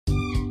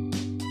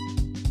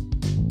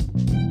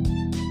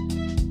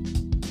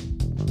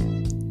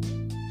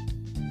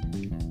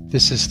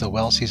This is the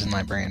Well-Seasoned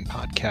Librarian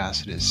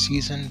podcast. It is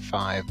season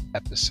 5,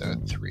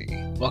 episode 3.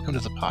 Welcome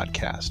to the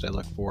podcast. I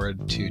look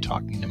forward to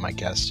talking to my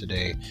guest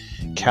today,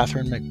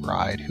 Catherine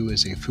McBride, who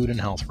is a food and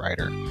health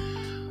writer.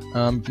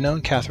 I've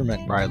known Catherine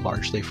McBride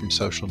largely from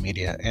social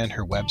media and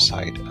her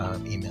website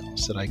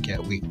emails that I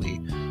get weekly.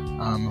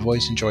 I've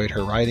always enjoyed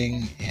her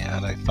writing,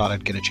 and I thought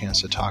I'd get a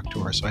chance to talk to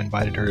her, so I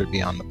invited her to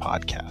be on the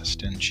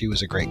podcast, and she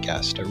was a great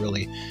guest. I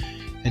really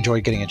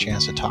enjoyed getting a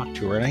chance to talk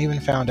to her, and I even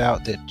found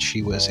out that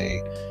she was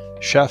a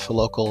chef, a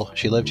local.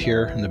 She lived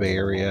here in the Bay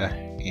Area,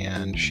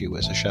 and she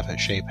was a chef at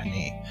Chez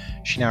Panisse.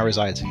 She now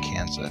resides in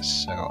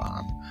Kansas. So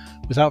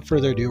without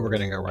further ado, we're going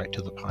to go right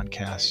to the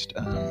podcast.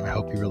 I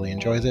hope you really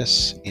enjoy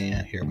this,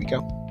 and here we go.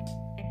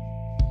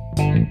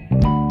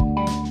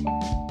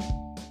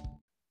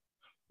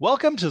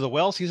 Welcome to the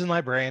Well-Seasoned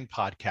Librarian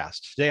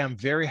podcast. Today, I'm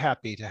very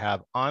happy to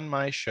have on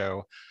my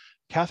show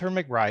Catherine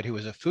McBride, who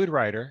is a food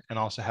writer and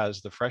also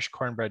has the Fresh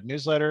Cornbread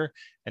newsletter,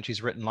 and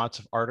she's written lots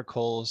of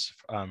articles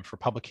for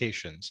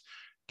publications.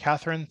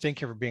 Catherine,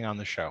 thank you for being on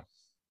the show.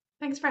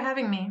 Thanks for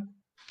having me.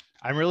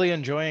 I'm really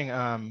enjoying.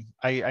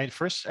 I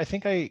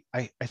think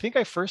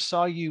I first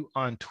saw you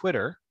on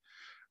Twitter,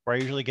 where I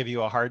usually give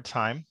you a hard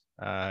time.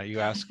 You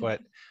ask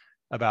what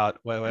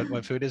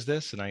food is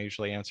this, and I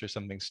usually answer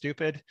something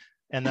stupid.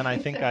 And then I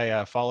think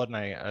I followed and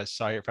I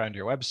found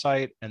your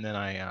website, and then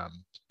I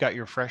got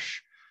your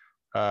Fresh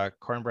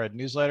Cornbread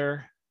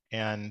newsletter,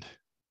 and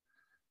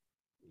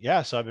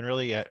yeah, so I've been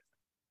really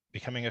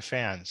becoming a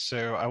fan.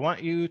 So I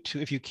want you to,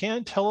 if you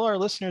can, tell our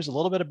listeners a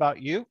little bit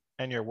about you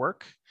and your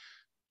work,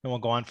 and we'll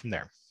go on from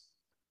there.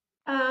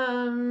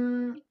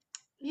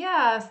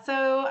 Yeah,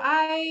 so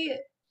I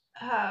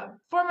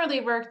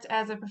formerly worked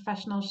as a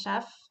professional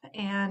chef,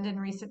 and in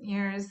recent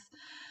years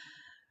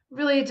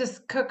really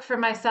just cook for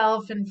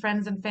myself and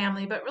friends and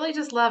family, but really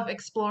just love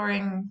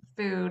exploring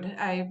food.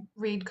 I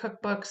read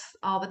cookbooks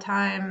all the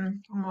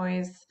time. I'm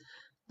always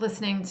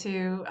listening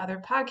to other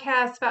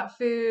podcasts about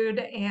food,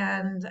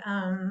 and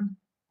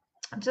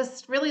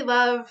just really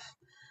love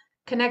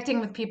connecting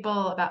with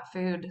people about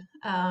food.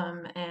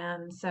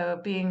 And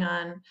so being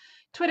on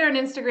Twitter and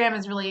Instagram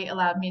has really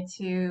allowed me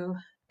to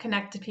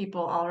connect to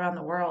people all around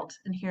the world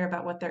and hear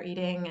about what they're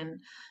eating and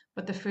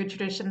what the food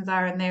traditions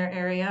are in their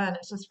area. And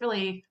it's just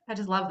really, I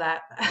just love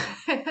that.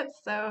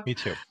 So, Me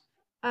too.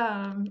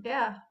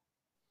 yeah.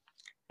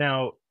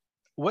 Now,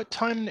 what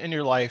time in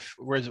your life,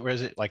 was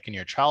it like in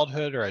your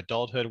childhood or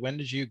adulthood? When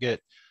did you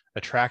get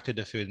attracted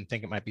to food and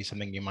think it might be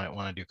something you might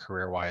want to do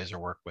career-wise or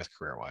work with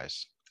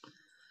career-wise?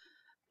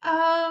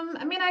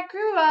 I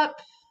grew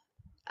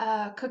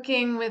up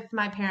cooking with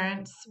my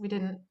parents. We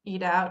didn't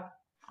eat out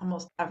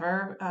almost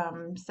ever.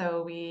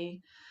 So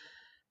we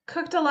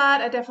cooked a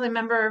lot. I definitely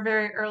remember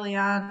very early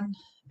on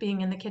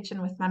being in the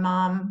kitchen with my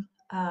mom,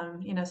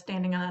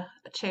 standing on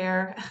a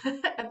chair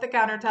at the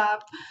countertop,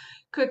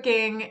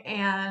 cooking,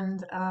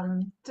 and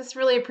just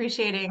really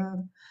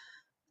appreciating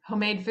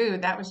homemade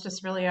food. That was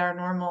just really our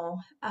normal.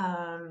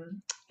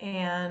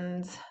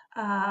 And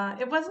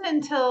It wasn't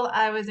until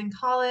I was in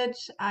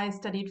college, I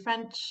studied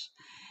French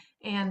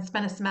and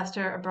spent a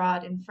semester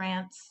abroad in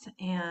France.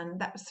 And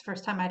that was the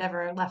first time I'd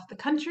ever left the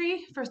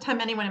country, first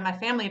time anyone in my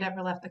family had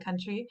ever left the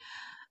country.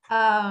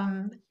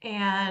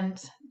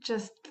 And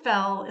just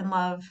fell in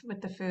love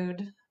with the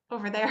food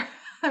over there.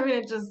 I mean,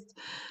 it just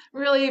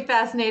really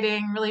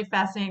fascinating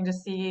to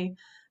see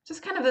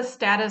just kind of the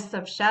status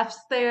of chefs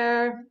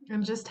there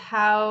and just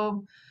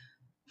how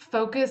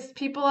focused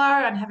people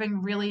are on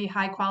having really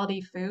high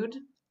quality food.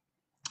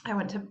 I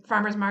went to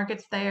farmers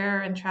markets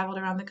there and traveled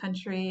around the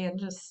country and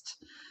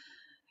just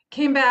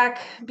came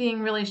back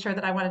being really sure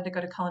that I wanted to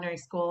go to culinary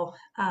school.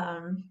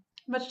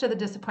 Much to the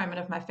disappointment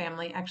of my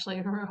family, actually,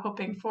 who were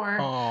hoping for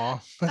Oh,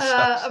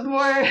 that sucks. a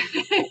more,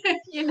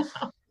 you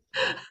know,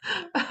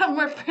 a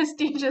more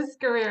prestigious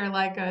career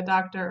like a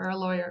doctor or a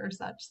lawyer or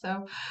such.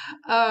 So,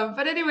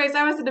 but anyways,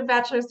 I was in a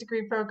bachelor's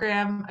degree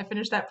program. I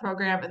finished that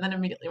program and then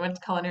immediately went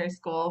to culinary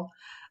school.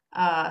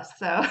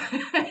 So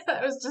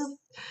it was just,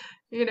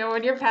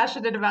 when you're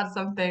passionate about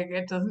something,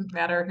 it doesn't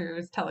matter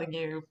who's telling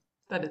you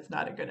that it's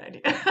not a good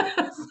idea.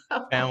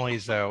 So,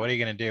 Families, though, what are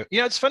you going to do?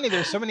 It's funny.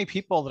 There's so many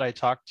people that I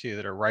talk to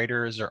that are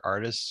writers or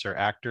artists or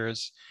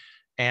actors,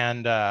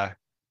 and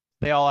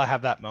they all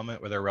have that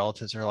moment where their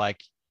relatives are like,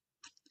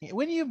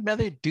 wouldn't you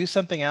rather do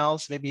something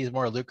else? Maybe is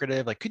more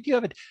lucrative. Like,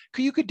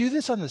 you could do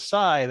this on the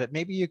side that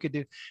maybe you could do.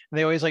 And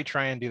they always like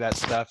try and do that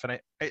stuff. And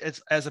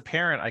it's, as a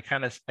parent, I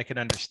can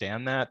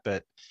understand that,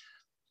 but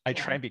I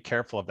try yeah, and be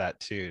careful of that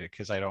too,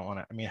 because I don't want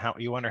to. I mean, how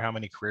you wonder how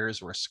many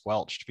careers were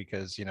squelched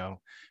because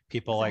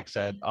people like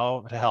said, exactly.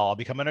 "Oh, to hell, I'll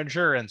become an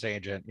insurance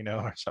agent,"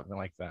 or something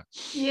like that.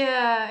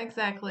 Yeah,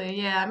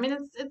 exactly. Yeah. I mean,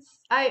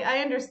 I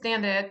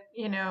understand it,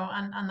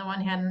 on the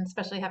one hand,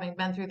 especially having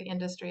been through the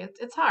industry,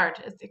 it's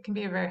hard. It can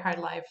be a very hard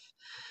life,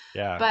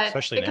 Yeah, but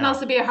especially it can now.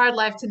 also be a hard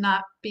life to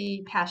not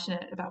be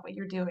passionate about what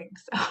you're doing.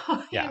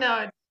 So,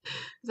 Yeah,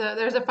 so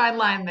there's a fine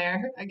line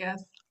there, I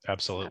guess. So,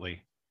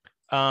 absolutely.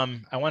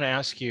 I want to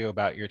ask you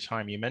about your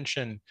time. You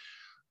mentioned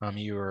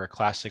you were a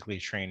classically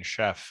trained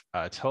chef.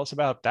 Tell us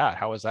about that.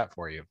 How was that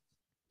for you?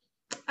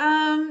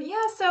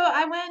 Yeah, so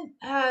I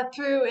went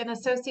through an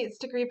associate's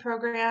degree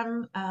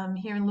program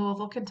here in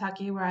Louisville,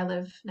 Kentucky, where I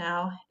live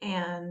now,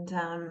 and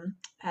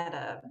at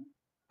a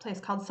place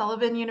called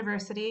Sullivan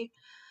University.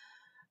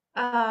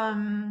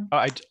 Um,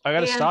 I got to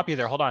and stop you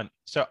there. Hold on.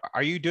 So,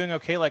 are you doing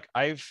okay? Like,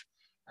 I've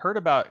heard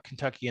about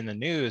Kentucky in the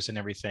news and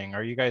everything.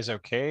 Are you guys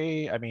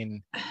okay? I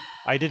mean,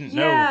 I didn't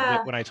know that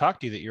yeah, when I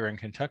talked to you that you were in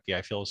Kentucky.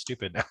 I feel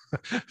stupid now.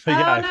 But oh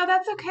yeah, no,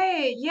 that's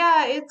okay.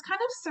 Yeah, it's kind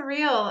of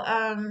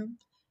surreal.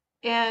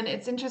 And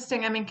it's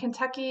interesting. I mean,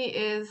 Kentucky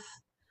is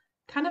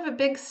kind of a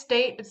big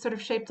state. It's sort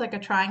of shaped like a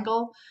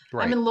triangle. I'm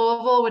right. in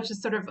Louisville, which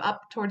is sort of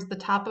up towards the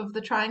top of the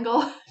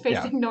triangle,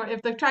 Yeah, facing north.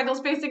 If the triangle's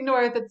facing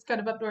north, it's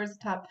kind of up towards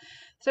the top.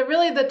 So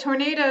really, the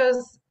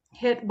tornadoes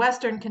hit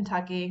Western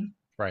Kentucky,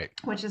 right.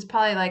 which is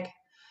probably like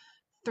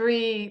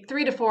three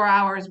to 4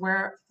 hours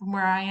where from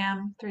where I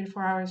am, 3 to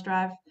 4 hours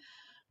drive.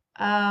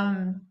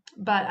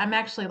 But I'm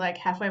actually like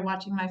halfway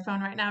watching my phone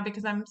right now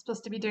because I'm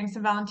supposed to be doing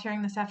some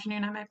volunteering this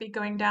afternoon. I might be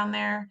going down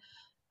there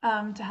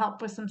to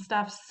help with some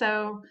stuff.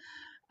 So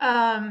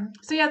yeah,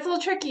 it's a little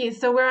tricky.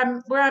 So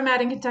where I'm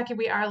at in Kentucky,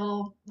 we are a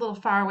little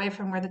far away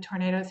from where the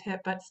tornadoes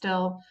hit, but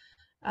still,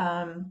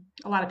 a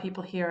lot of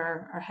people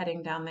here are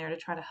heading down there to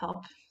try to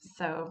help.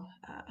 So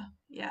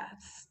yeah,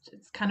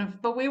 it's kind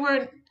of, but we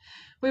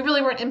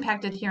really weren't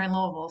impacted here in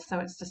Louisville, so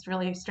it's just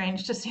really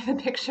strange to see the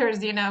pictures,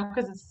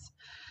 because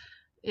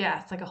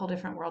it's like a whole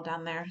different world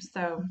down there.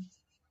 So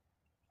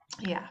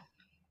yeah,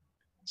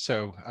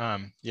 So,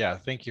 yeah,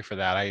 thank you for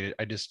that.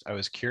 I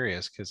was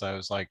curious because I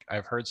was like,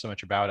 I've heard so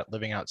much about it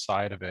living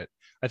outside of it.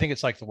 I think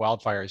it's like the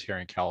wildfires here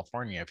in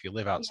California. If you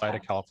live outside yeah,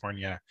 of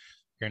California,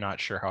 you're not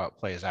sure how it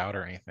plays out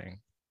or anything.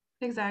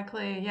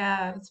 exactly.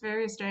 Yeah, it's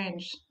very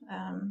strange.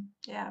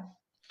 Yeah.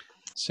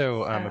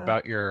 So, So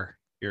about your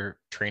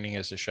training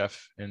as a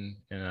chef in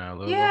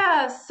Louisville.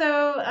 yeah,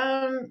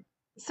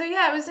 so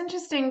yeah, it was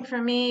interesting for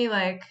me,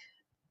 like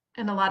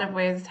in a lot of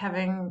ways,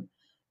 having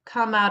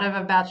come out of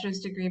a bachelor's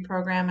degree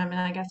program. I mean,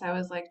 I guess I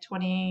was like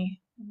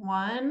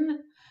 21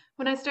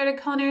 when I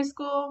started culinary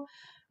school,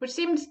 which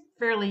seemed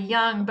fairly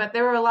young, but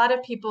there were a lot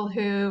of people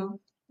who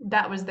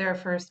that was their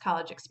first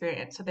college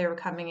experience. So they were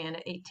coming in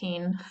at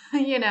 18,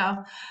 you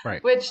know,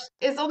 Right. which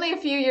is only a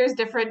few years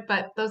different,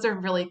 but those are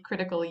really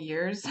critical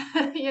years,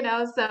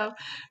 So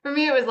for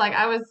me, it was like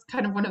I was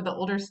kind of one of the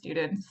older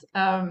students,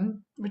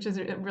 which is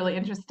really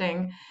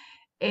interesting.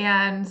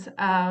 And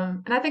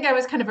I think I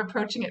was kind of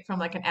approaching it from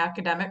like an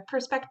academic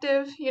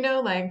perspective,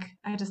 like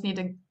I just need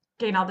to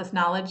gain all this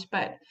knowledge.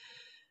 But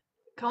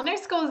culinary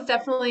school is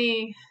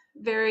definitely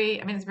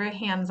I mean, it's very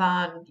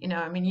hands-on,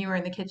 I mean, you were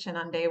in the kitchen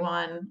on day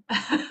one,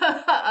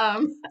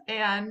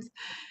 and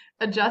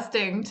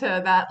adjusting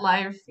to that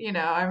life,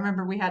 I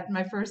remember we had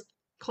my first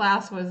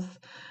class was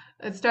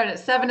it started at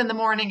 7 in the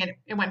morning and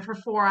it went for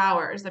 4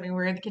 hours. I mean, we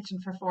were in the kitchen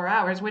for 4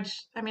 hours, which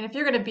I mean, if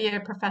you're going to be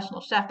a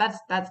professional chef,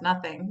 that's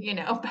nothing,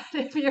 But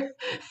if you're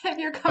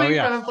Oh coming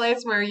yeah. from a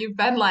place where you've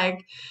been like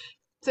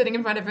sitting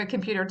in front of a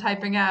computer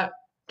typing out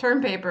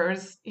term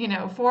papers,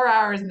 4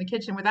 hours in the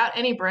kitchen without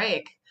any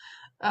break,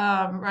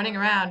 running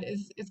around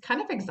is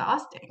kind of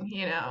exhausting,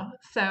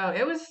 So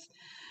it was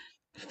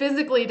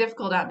physically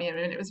difficult on me. I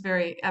mean, it was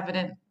very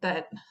evident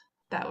that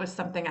that was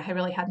something I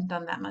really hadn't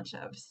done that much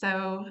of.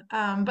 So,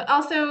 but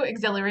also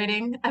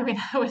exhilarating. I mean,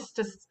 I was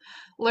just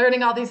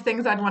learning all these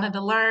things I'd wanted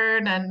to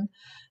learn and,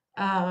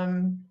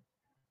 um,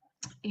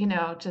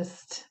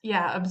 just,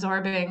 yeah,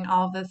 absorbing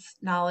all this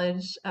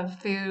knowledge of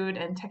food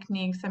and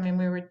techniques. I mean,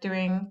 we were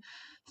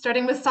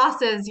starting with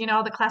sauces,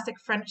 all the classic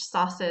French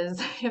sauces,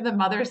 you have the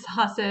mother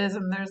sauces,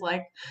 and there's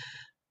like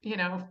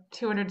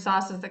 200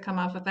 sauces that come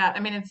off of that. I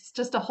mean, it's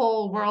just a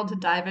whole world to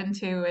dive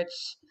into,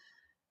 which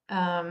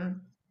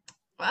um,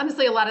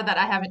 honestly, a lot of that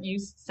I haven't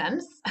used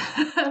since.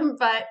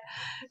 But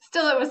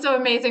still, it was so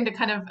amazing to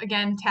kind of,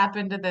 again, tap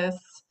into this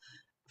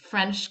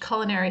French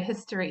culinary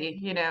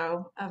history,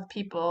 of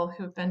people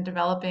who've been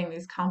developing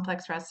these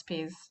complex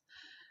recipes.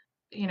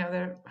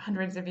 They're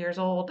hundreds of years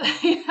old.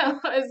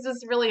 It's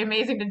just really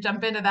amazing to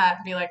jump into that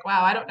and be like,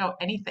 wow, I don't know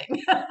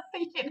anything.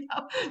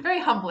 Very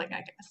humbling, I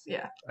guess.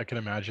 Yeah. I can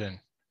imagine.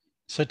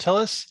 So tell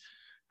us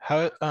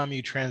how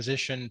you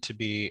transitioned to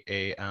be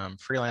a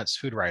freelance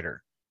food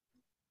writer.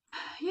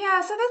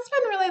 Yeah, so that's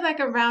been really like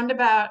a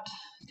roundabout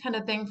kind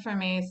of thing for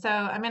me. So,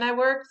 I mean, I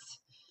worked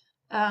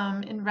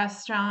in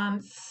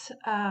restaurants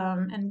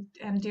and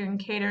doing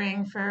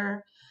catering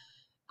for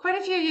quite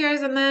a few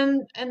years, and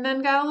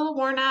then got a little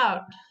worn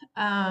out.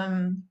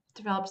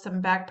 Developed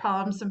some back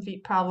problems, some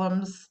feet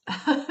problems.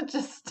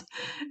 Just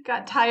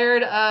got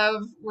tired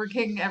of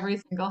working every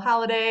single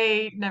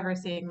holiday, never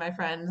seeing my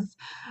friends.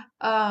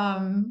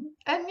 And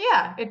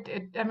yeah,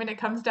 I mean, it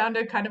comes down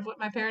to kind of what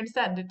my parents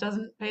said. It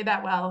doesn't pay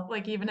that well,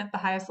 like even at the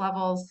highest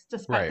levels,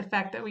 despite Right. the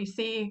fact that we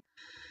see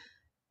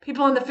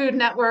people on the Food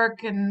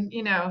Network and,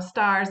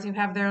 stars who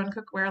have their own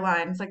cookware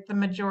lines. Like the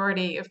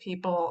majority of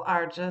people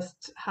are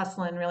just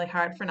hustling really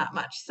hard for not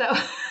much. So,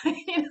 so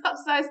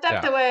I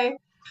stepped Yeah. away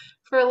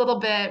for a little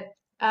bit.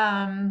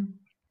 Um,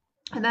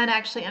 and then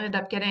actually ended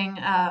up getting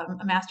a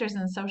master's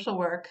in social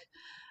work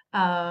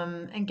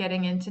and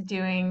getting into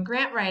doing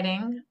grant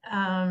writing.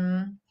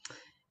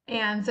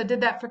 And so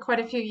did that for quite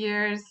a few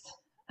years.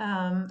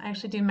 I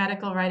actually do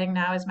medical writing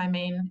now as my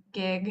main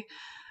gig.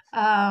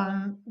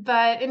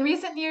 But in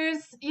recent years,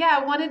 yeah,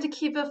 I wanted to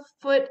keep a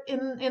foot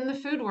in the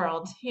food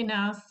world,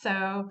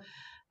 so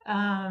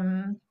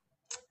um,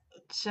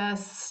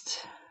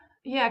 just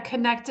yeah,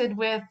 connected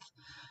with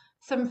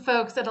some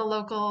folks at a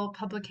local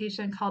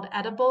publication called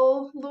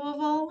Edible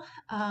Louisville,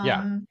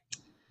 Yeah.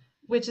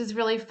 which is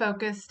really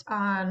focused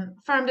on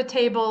farm to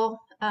table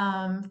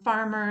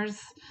farmers.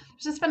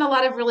 There's just been a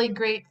lot of really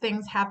great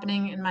things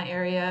happening in my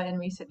area in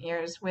recent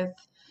years with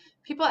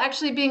people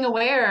actually being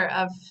aware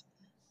of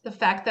the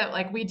fact that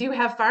like we do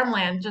have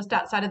farmland just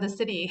outside of the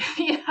city,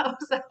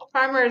 so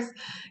farmers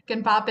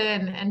can pop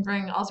in and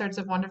bring all sorts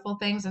of wonderful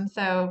things. And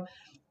so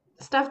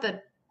stuff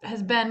that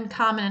has been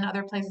common in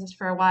other places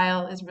for a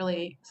while is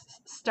really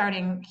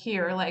starting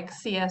here, like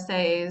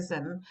CSAs,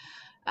 and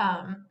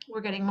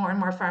we're getting more and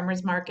more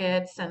farmers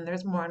markets, and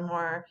there's more and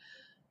more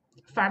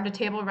farm to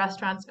table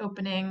restaurants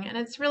opening. And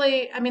it's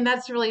really, I mean,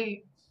 that's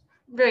really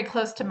very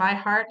close to my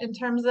heart in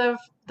terms of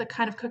the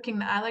kind of cooking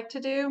that I like to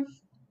do.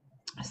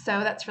 So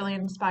that's really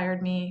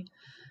inspired me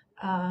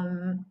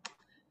um,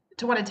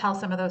 to want to tell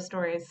some of those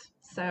stories.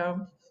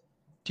 So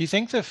Do you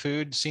think the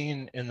food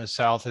scene in the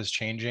South is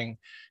changing?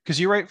 Because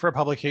you write for a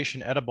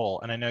publication,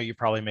 Edible, and I know you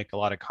probably make a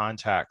lot of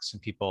contacts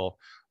and people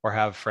or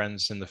have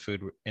friends in the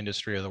food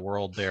industry of the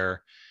world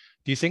there.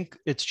 Do you think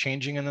it's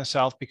changing in the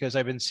South? Because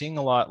I've been seeing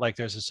a lot, like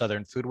there's a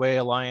Southern Foodway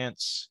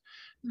Alliance,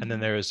 and then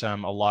mhm. there's a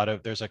lot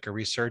of there's like a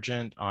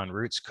resurgent on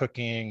roots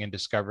cooking and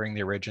discovering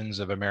the origins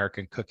of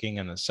American cooking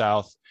in the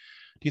South.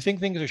 Do you think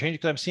things are changing?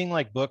 Because I'm seeing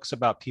like books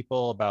about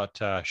people, about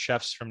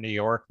chefs from New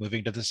York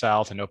moving to the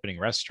South and opening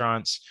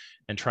restaurants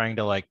and trying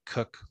to like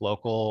cook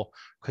local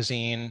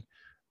cuisine.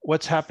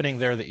 What's happening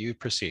there that you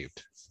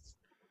perceived?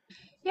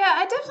 Yeah,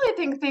 I definitely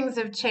think things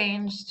have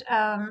changed.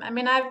 I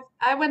mean,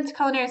 I went to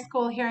culinary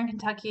school here in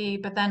Kentucky,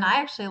 but then I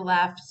actually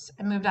left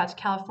and moved out to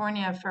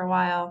California for a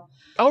while.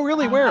 Oh,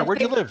 really? Where? I Where'd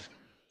you think live?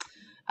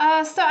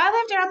 so. I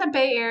lived around the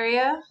Bay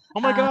Area. Oh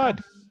my Um,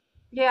 God.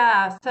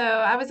 yeah, so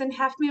I was in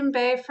Half Moon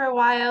Bay for a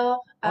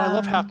while, Oh, I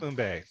love Half Moon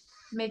Bay.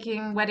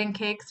 making wedding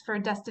cakes for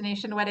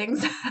destination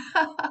weddings.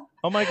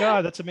 Oh my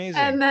God, that's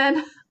amazing. And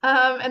then,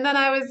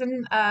 I was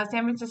in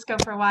San Francisco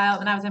for a while,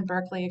 and I was in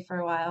Berkeley for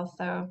a while.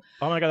 So,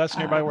 Oh my God, that's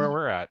nearby where um,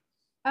 we're at.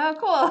 oh,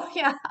 cool,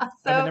 yeah.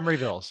 I'm in So,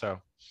 Emeryville, so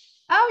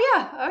oh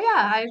yeah,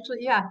 I actually,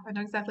 yeah, I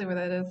know exactly where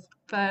that is.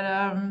 But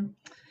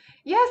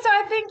yeah, so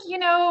I think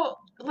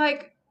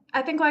like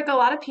I think like a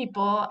lot of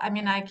people. I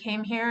mean, I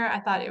came here, I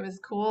thought it was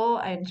cool,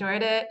 I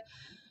enjoyed it,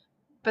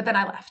 but then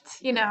I left.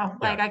 yeah.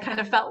 Like I kind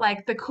of felt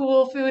like the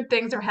cool food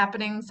things are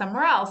happening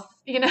somewhere else.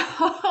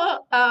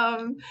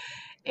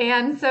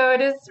 And so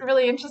it is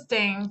really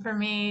interesting for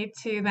me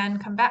to then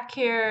come back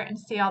here and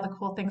see all the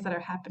cool things that are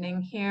happening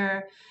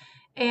here.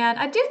 And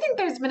I do think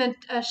there's been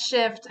a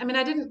shift. I mean,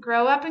 I didn't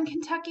grow up in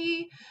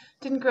Kentucky,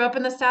 didn't grow up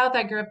in the South.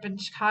 I grew up in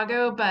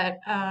Chicago, but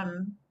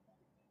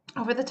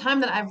over the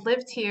time that I've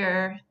lived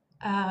here,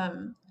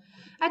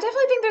 I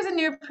definitely think there's a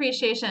new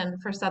appreciation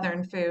for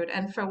Southern food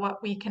and for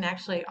what we can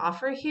actually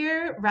offer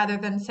here rather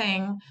than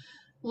saying,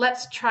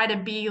 let's try to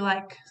be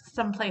like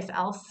someplace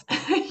else,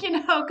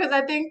 because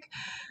I think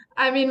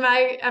I mean,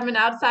 I'm an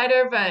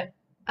outsider, but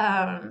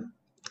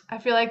I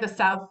feel like the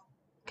South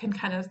can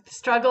kind of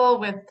struggle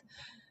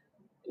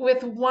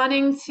with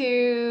wanting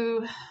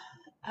to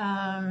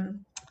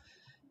um,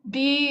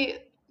 be,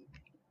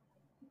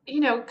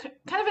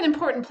 kind of an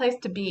important place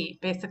to be,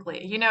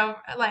 basically.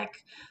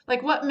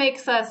 Like what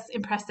makes us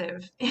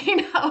impressive,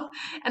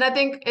 And I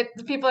think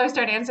people are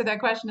starting to answer that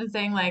question and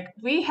saying like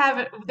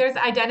there's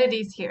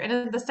identities here,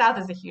 and the South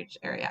is a huge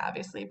area,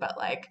 obviously, but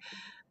like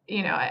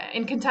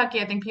in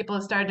Kentucky, I think people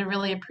have started to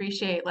really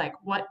appreciate like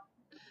what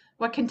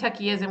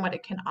Kentucky is and what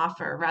it can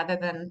offer, rather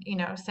than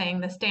saying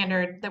the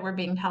standard that we're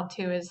being held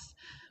to is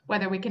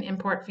whether we can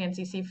import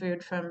fancy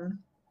seafood from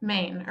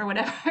Maine or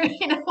whatever.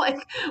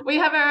 Like we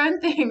have our own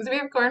things. We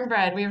have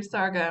cornbread, we have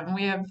sorghum,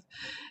 we have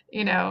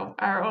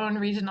our own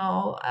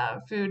regional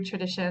food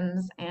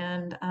traditions,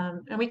 and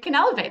we can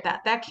elevate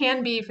that. That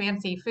can be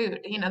fancy food.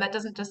 That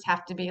doesn't just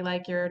have to be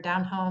like your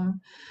down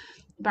home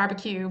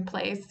barbecue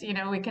place.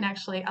 We can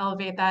actually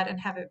elevate that and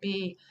have it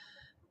be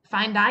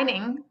fine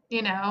dining,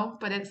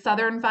 but it's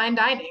Southern fine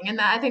dining.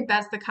 And I think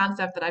that's the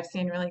concept that I've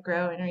seen really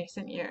grow in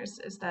recent years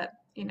is that,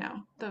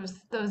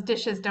 those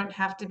dishes don't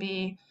have to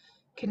be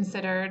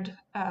considered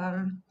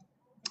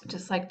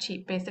just like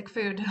cheap basic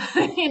food,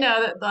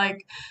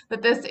 that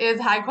this is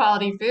high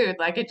quality food.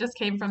 Like it just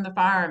came from the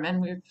farm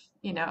and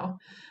you know,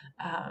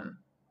 um,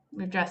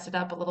 we've dressed it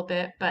up a little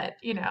bit, but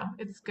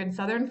it's good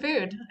Southern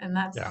food, and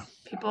Yeah.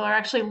 people are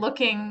actually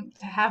looking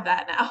to have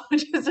that now,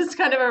 which is just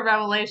kind of a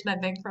revelation, I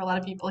think, for a lot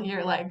of people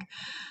here. Like,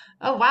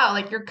 oh wow,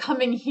 like you're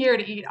coming here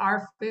to eat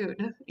our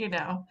food,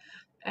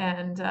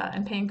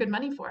 and paying good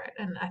money for it,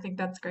 and I think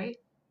that's great.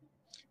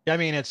 Yeah, I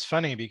mean, it's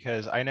funny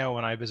because I know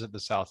when I visit the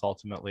South,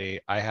 ultimately,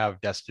 I have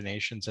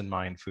destinations in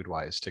mind food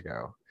wise to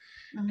go.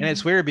 And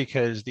it's Mhm. weird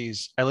because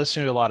I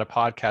listen to a lot of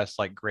podcasts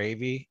like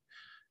Gravy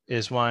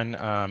is one,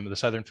 the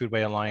Southern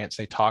Foodway Alliance.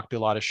 They talk to a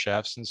lot of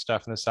chefs and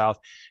stuff in the South.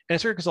 And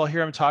it's weird because I'll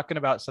hear them talking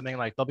about something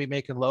like they'll be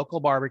making local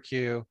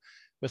barbecue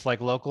with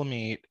like local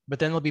meat, but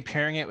then they'll be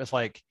pairing it with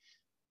like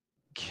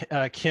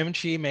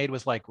kimchi made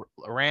with like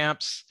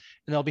ramps,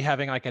 and they'll be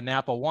having like a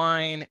Napa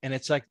wine. And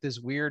it's like this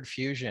weird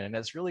fusion. And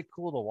it's really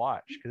cool to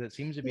watch because it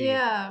seems to be a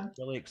Yeah.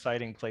 really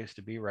exciting place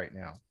to be right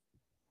now.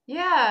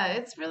 Yeah,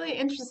 it's really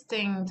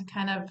interesting to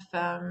kind of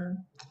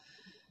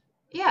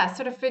yeah,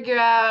 sort of figure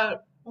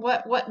out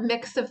what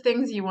mix of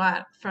things you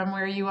want from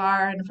where you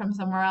are and from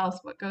somewhere else,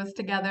 what goes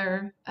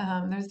together.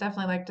 There's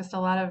definitely like just a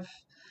lot of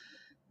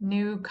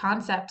new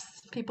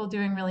concepts, people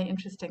doing really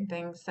interesting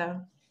things.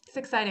 So it's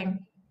exciting.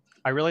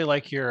 I really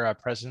like your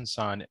presence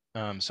on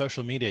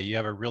social media. You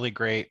have a really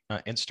great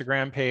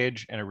Instagram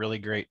page and a really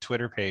great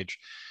Twitter page.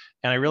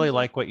 And I really Thank you.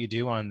 like what you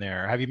do on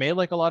there. Have you made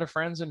like a lot of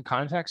friends and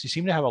contacts? You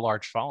seem to have a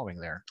large following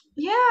there.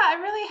 Yeah, I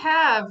really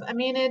have. I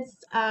mean,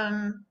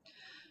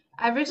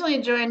 I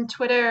originally joined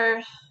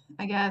Twitter,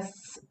 I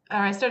guess, or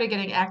I started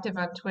getting active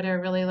on Twitter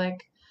really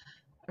like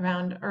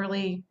around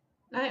early,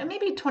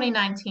 maybe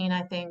 2019,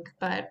 I think.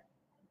 But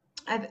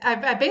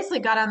I basically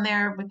got on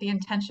there with the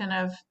intention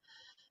of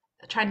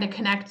trying to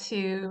connect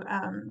to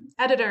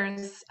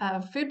editors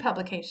of food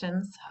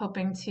publications,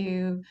 hoping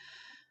to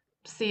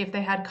see if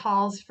they had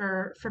calls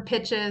for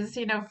pitches,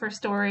 you know, for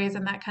stories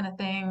and that kind of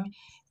thing.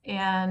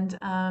 And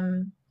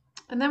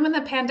then when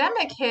the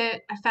pandemic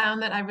hit, I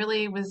found that I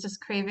really was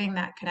just craving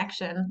that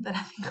connection that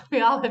I think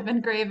we all have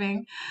been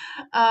craving.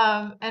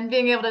 And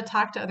being able to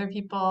talk to other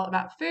people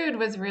about food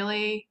was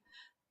really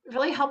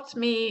helped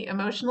me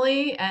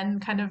emotionally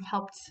and kind of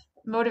helped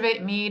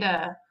motivate me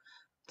to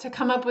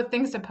come up with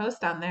things to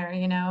post on there,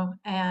 you know,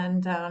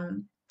 and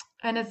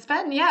it's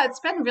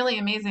been really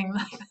amazing,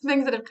 like the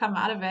things that have come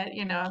out of it.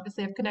 You know,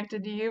 obviously I've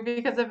connected to you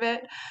because of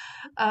it,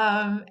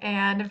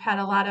 and I've had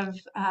a lot of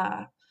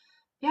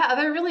yeah,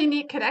 other really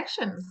neat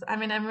connections. I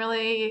mean, I'm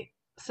really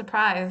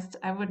surprised.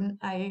 I wouldn't.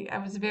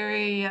 I was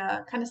very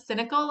kind of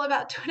cynical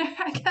about Twitter,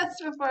 I guess,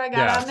 before I got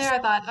Yeah. on there. I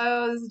thought,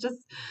 oh, this is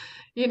just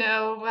you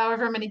know,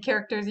 however many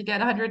characters you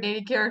get,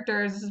 180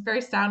 characters. This is very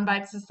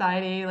soundbite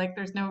society. Like,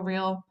 there's no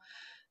real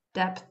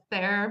depth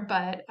there,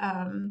 but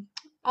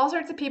all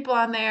sorts of people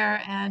on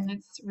there, and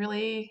it's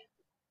really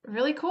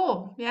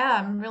cool. Yeah,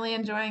 I'm really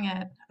enjoying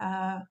it.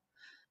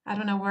 I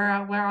don't know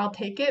where I'll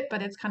take it,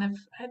 but it's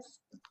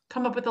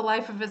come up with a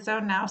life of its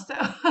own now. So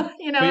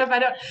you know, We, if I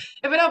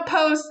don't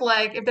post,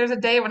 like if there's a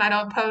day when I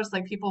don't post,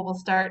 like people will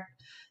start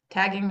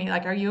tagging me,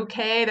 like, "Are you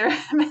okay?" They're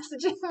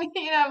messaging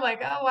me, and I'm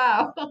like, "Oh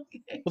wow,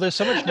 okay." well, there's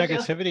so much I feel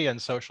negativity on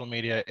social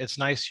media. It's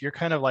nice. You're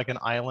kind of like an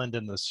island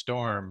in the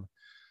storm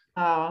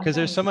oh because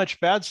there's so thanks much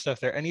bad stuff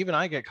there. And even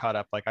I get caught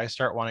up. Like I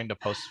start wanting to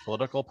post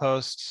political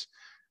posts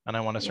and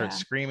I want to start yeah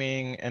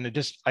screaming. And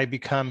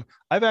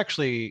I've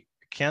actually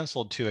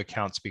canceled 2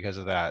 accounts because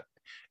of that.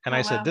 And I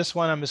oh said, wow this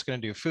one, I'm just going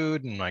to do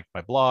food and like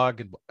my blog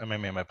and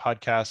my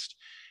podcast.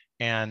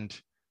 And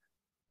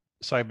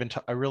so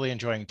I really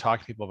enjoying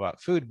talking to people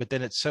about food, but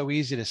then it's so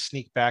easy to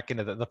sneak back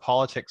into the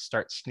politics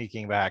start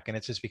sneaking back. And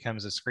it just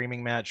becomes a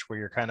screaming match where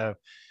you're kind of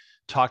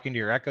talking to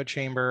your echo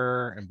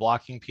chamber and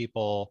blocking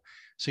people.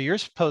 So your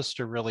posts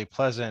are really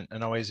pleasant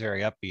and always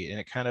very upbeat. And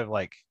it kind of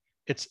like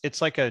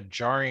it's like a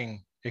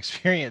jarring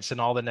experience in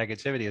all the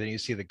negativity. Then you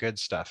see the good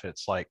stuff.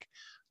 It's like,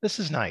 this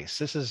is nice.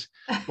 This is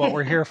what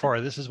we're here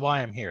for. This is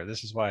why I'm here.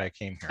 This is why I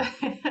came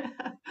here.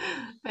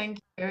 Thank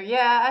you.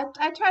 Yeah,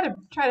 I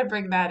try to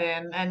bring that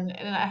in, and it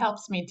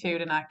helps me too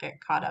to not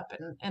get caught up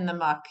in the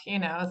muck, you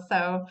know.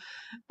 So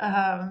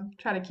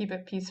try to keep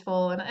it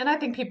peaceful, and I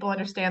think people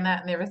understand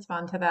that and they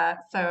respond to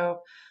that. So,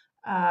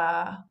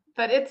 uh,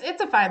 but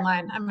it's a fine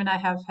line. I mean, I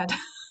have had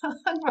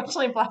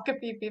unfortunately block a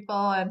few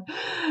people and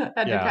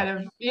had to Yeah. kind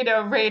of you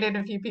know rein in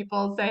a few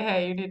people, say,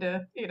 hey, you need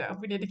to you know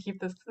we need to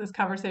keep this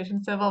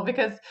conversation civil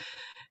because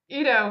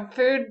you know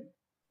food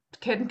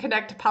can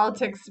connect to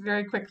politics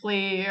very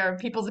quickly or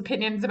people's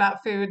opinions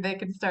about food. They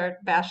can start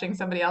bashing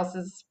somebody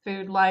else's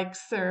food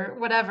likes or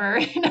whatever.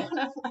 You know, and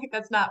I'm like,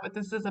 that's not what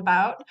this is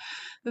about.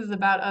 This is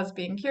about us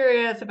being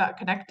curious, about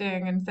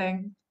connecting and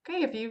saying,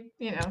 okay, if you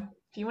know,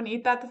 if you want to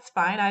eat that, that's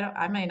fine.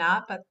 I may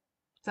not, but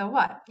so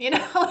what? You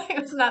know, like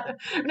it's not,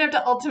 we don't have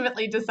to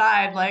ultimately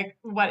decide like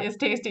what is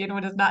tasty and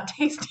what is not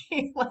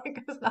tasty.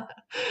 Like it's not,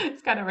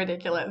 it's kind of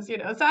ridiculous, you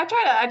know. So I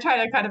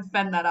try to kind of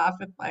fend that off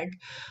with like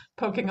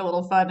poking a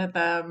little fun at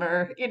them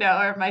or you know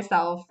or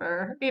myself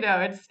or you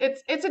know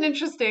it's an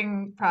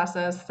interesting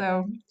process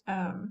so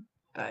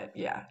but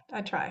yeah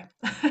I try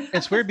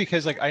It's weird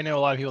because like I know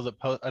a lot of people that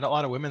post, a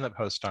lot of women that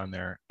post on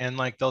there, and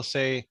like they'll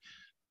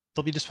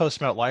be just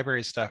posting about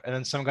library stuff, and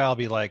then some guy will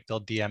be like, they'll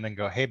DM and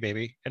go, "Hey,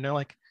 baby," and they're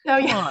like, oh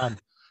 "Come yeah on,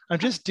 I'm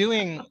just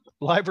doing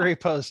library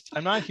posts.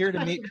 I'm not here to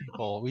I meet know,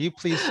 people. Will you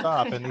please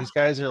stop?" I And know. these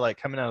guys are like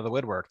coming out of the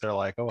woodwork. They're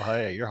like, "Oh,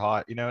 hey, you're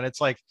hot," you know, and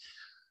it's like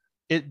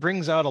it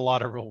brings out a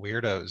lot of real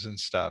weirdos and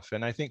stuff.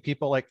 And I think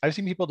people like I've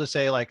seen people to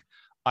say like,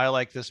 "I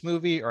like this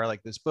movie," or "I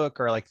like this book,"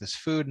 or "I like this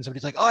food," and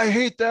somebody's like, "Oh, I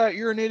hate that.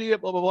 You're an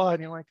idiot," blah blah blah,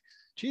 and you're like,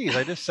 "Geez,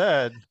 I just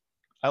said."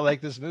 I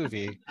like this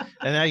movie.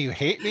 And now you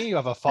hate me? You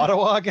have a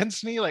fatwa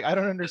against me? Like, I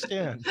don't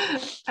understand.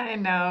 I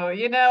know,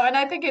 and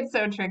I think it's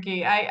so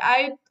tricky.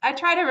 I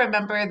try to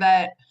remember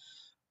that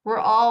we're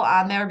all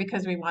on there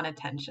because we want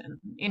attention,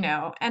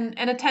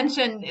 and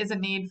attention is a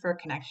need for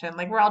connection.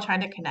 Like we're all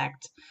trying to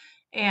connect.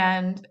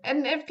 And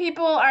if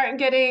people aren't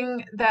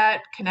getting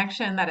that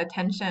connection, that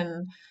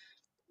attention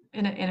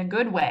in a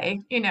good way,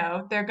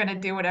 they're going to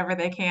do whatever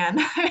they can.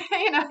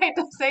 I hate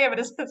to say it, but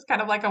it's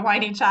kind of like a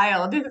whiny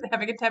child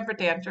having a temper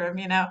tantrum,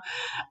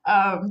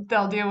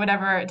 they'll do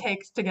whatever it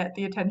takes to get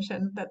the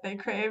attention that they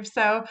crave.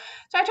 So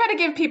I try to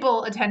give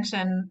people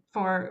attention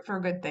for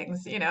good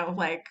things,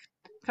 like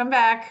come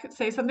back,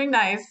 say something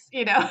nice,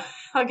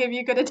 I'll give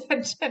you good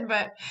attention,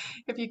 but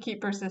if you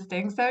keep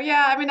persisting. So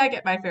yeah, I mean, I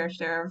get my fair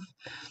share of,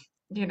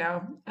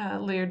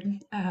 lewd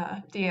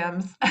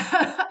DMs,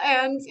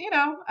 and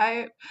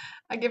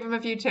I give them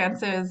a few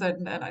chances,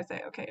 and I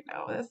say, okay,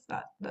 no,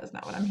 that's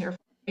not what I'm here for,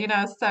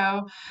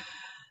 So,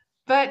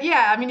 but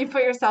yeah, I mean, you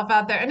put yourself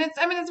out there, and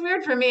I mean, it's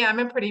weird for me. I'm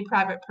a pretty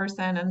private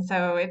person, and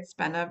so it's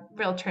been a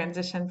real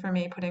transition for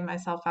me putting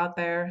myself out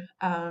there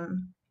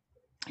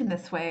in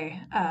this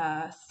way.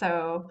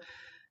 So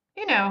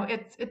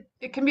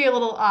it can be a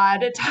little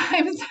odd at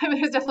times. I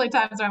mean, there's definitely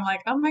times where I'm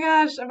like, oh my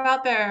gosh, I'm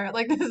out there.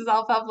 Like, this is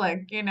all public,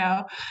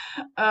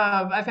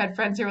 I've had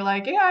friends who were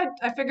like, yeah,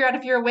 I figure out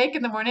if you're awake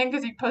in the morning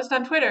because you post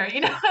on Twitter,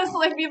 It's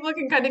like people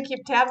can kind of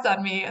keep tabs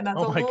on me, and that's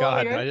Oh a my little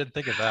God, weird, I didn't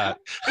think of that.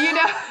 you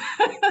know?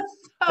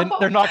 And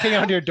they're So, knocking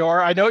on your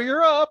door. I know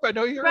you're up. I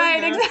know you're in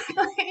right, there.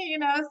 exactly,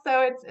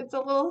 So it's a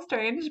little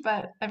strange,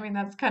 but I mean,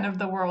 that's kind of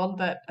the world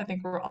that I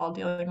think we're all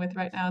dealing with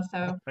right now. Oh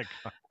So, my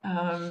God.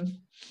 um,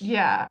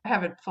 yeah, I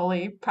haven't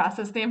fully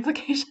processed the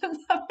implications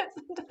of it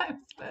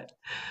sometimes, but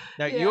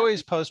Now you yeah.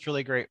 always post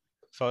really great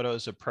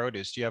photos of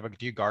produce. Do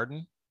you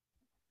garden?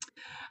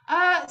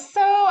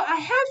 So I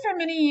have for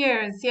many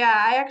years. Yeah,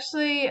 I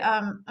actually,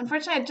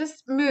 unfortunately, I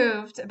just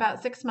moved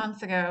about 6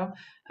 months ago,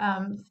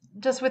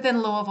 just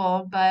within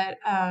Louisville, but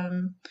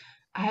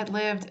I had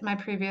lived in my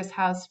previous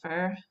house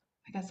for,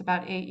 I guess,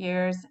 about 8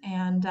 years,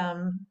 and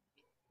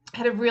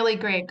had a really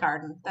great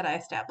garden that I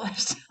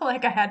established.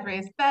 Like I had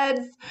raised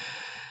beds,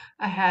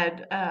 I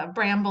had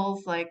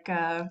brambles like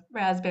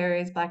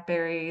raspberries,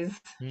 blackberries,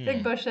 fig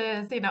Hmm.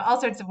 bushes,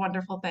 all sorts of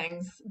wonderful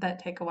things that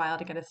take a while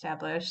to get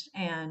established.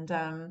 And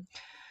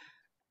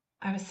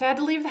I was sad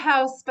to leave the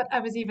house, but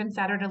I was even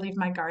sadder to leave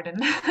my garden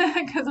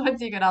because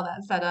once you get all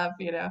that set up,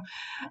 Yeah,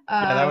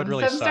 that would So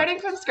really I'm suck. starting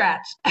from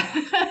scratch.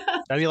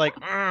 I'd be like,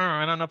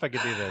 I don't know if I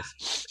could do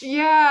this.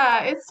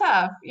 Yeah, it's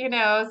tough,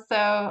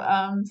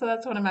 so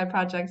that's one of my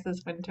projects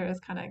this winter is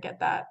kind of get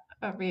that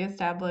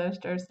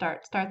reestablished or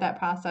start that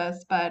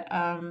process. But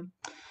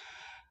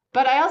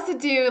I also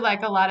do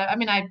like a lot of, I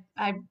mean,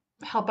 I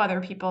help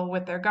other people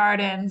with their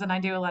gardens, and I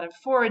do a lot of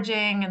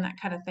foraging and that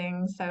kind of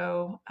thing.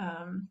 So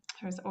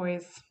there's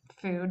always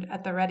food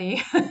at the ready,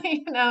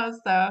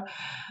 So,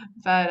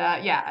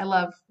 but yeah, I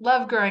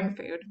love growing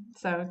food.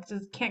 So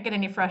just can't get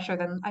any fresher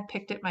than I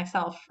picked it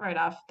myself right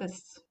off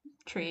this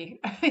tree,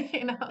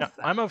 Yeah,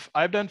 So.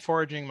 I've done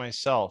foraging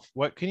myself.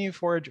 What can you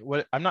forage?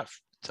 What I'm not.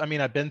 I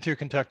mean, I've been through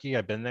Kentucky.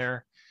 I've been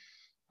there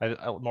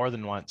more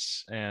than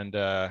once. And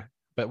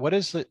but what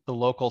is the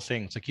local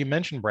things? Like you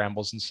mentioned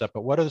brambles and stuff,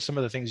 but what are some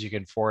of the things you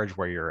can forage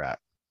where you're at?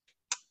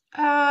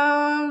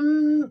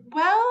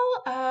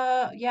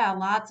 Well, yeah,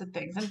 lots of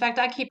things. In fact,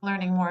 I keep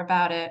learning more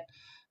about it,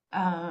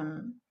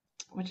 um,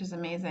 which is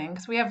amazing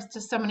because we have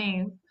just so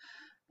many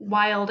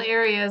wild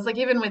areas. Like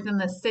even within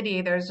the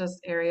city, there's just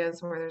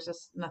areas where there's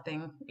just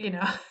nothing,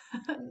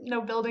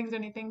 no buildings or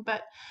anything.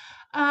 But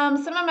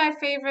some of my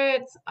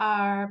favorites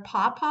are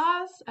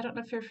pawpaws. I don't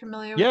know if you're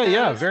familiar with Yeah,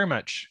 yeah, those. very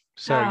much.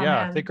 So Oh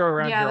yeah, they man, grow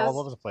around yeah, here all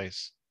those. over the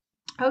place.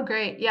 Oh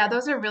great, yeah,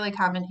 those are really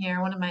common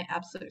here. One of my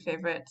absolute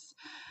favorites.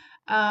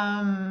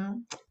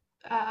 Um,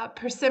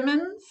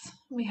 persimmons.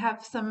 We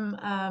have some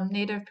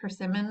native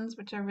persimmons,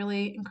 which are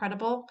really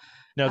incredible.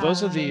 No,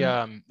 those are the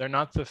Um, they're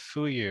not the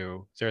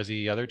fuyu. They're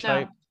the other no,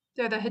 type.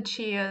 they're the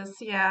hachias.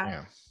 Yeah,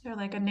 Yeah. they're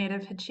like a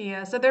native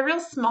hachia. So they're real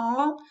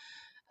small,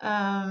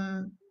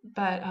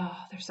 but oh,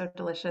 they're so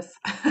delicious.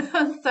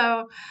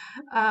 So,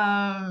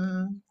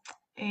 um,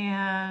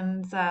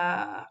 and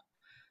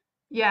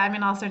yeah, I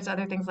mean all sorts of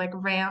other things like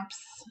ramps,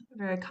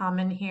 very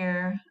common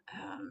here.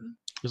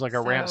 There's like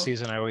a ramp So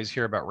season. I always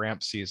hear about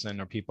ramp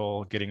season or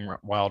people getting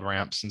wild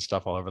ramps and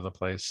stuff all over the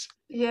place.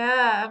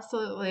 yeah,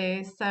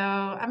 absolutely. So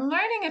I'm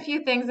learning a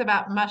few things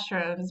about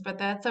mushrooms, but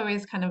that's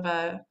always kind of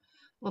a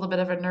little bit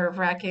of a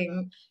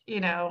nerve-wracking,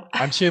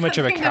 I'm too much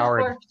of a thing to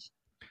coward. force.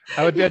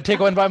 I'd take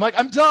Yeah, one by. I'm like,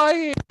 I'm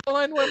dying.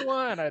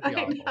 911. I'd be I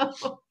awful.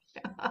 know.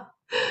 Yeah.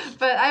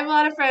 But I have a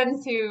lot of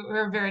friends who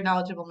are very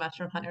knowledgeable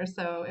mushroom hunters.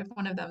 So if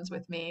one of them's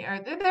with me, or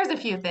there's a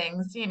few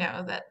things,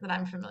 that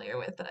I'm familiar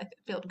with that I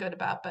feel good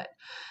about.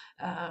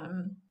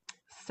 Um,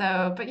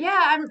 but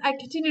yeah, I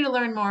continue to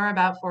learn more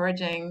about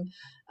foraging,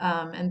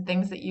 and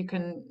things that you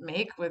can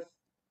make with,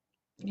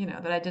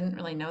 that I didn't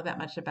really know that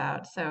much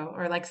about. So,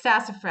 or like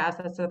sassafras,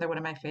 that's another one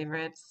of my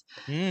favorites.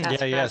 Yeah,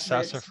 yeah, Sassafras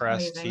root's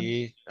sassafras amazing.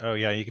 tea. Oh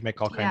yeah, you can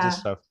make all kinds of Yeah.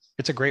 stuff.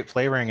 It's a great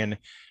flavoring, and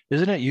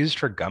Isn't it used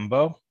for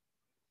gumbo?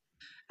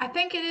 I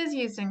think it is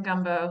used in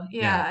gumbo.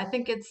 Yeah. Yeah, I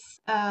think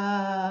it's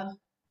I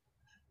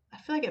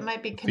feel like it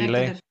might be connected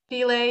Filet? to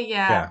filet.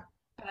 Yeah, Yeah.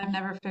 but I've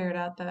never figured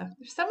out there's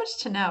so much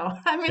to know.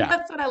 I mean, Yeah.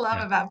 that's what I love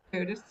Yeah. about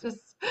food. It's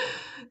just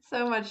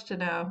so much to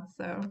know.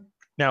 So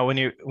Now, when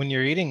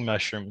you're eating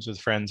mushrooms with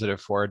friends that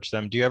have foraged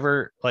them, do you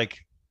ever like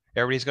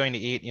everybody's going to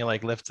eat and you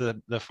like lift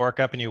the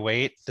fork up and you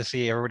wait to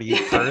see everybody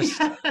eat first?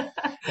 yeah,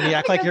 And you I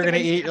act think like you're that's a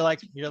gonna good eat.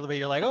 strategy.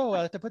 You're like, oh,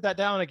 I have to put that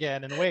down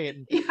again and wait.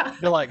 And Yeah.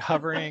 you're like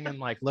hovering and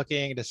like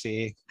looking to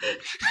see.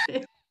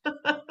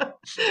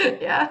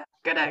 Yeah,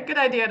 good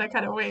idea to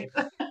kind of wait.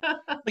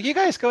 Like, you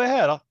guys go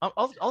ahead.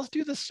 I'll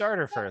do the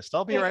starter first.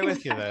 I'll be right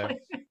with you though.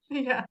 Exactly.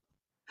 Yeah,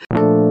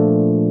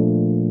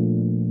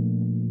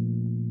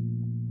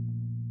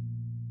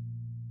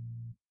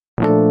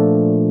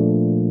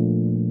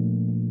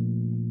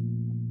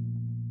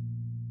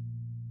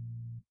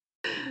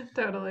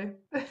 totally.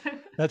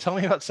 Now, tell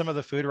me about some of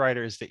the food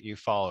writers that you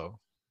follow,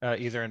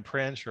 either in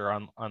print or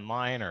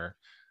online or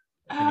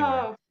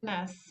anywhere. Oh,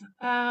 goodness.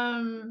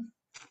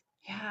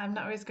 Yeah, I'm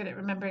not always good at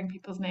remembering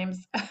people's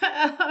names.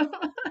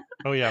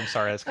 Oh yeah, I'm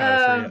sorry. That's kind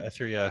of Um, I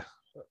threw you a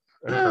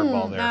curveball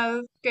no, there.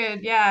 that's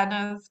good. Yeah,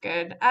 no, that's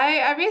good.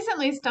 I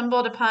recently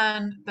stumbled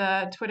upon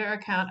the Twitter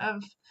account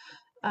of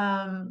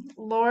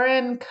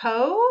Lauren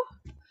Coe,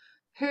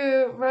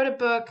 who wrote a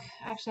book.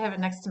 I actually have it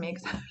next to me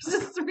because I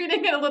was just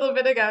reading it a little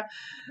bit ago.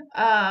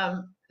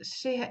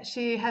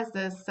 She has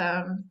this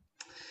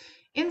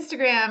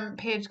Instagram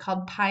page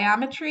called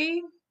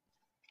Pieometry,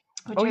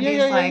 which Oh are yeah, yeah,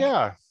 these yeah, like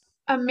yeah.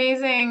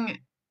 amazing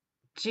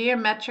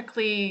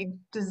geometrically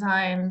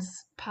designed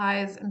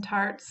pies and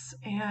tarts,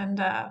 and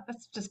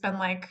it's just been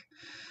like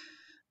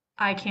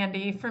eye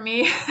candy for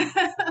me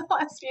the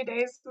last few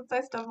days since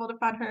I stumbled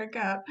upon her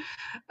account.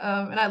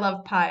 And I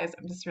love pies.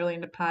 I'm just really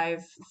into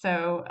pies,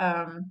 so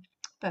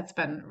that's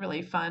been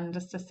really fun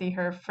just to see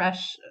her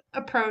fresh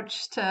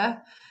approach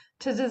to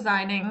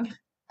designing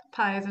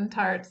pies and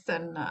tarts,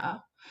 and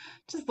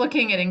just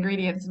looking at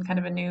ingredients in kind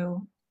of a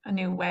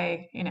new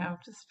way,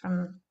 just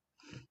from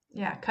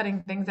yeah,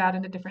 cutting things out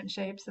into different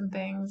shapes and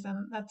things,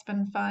 and that's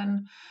been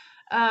fun.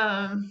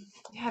 Yeah,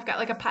 I've got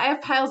like I have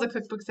piles of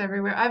cookbooks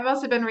everywhere. I've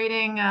also been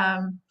reading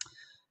a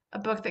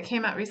book that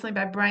came out recently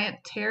by Bryant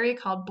Terry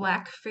called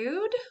Black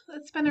Food.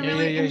 It's been a Yeah, yeah,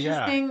 really yeah, yeah,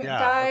 interesting yeah.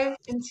 dive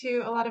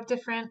into a lot of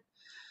different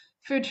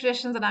food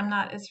traditions that I'm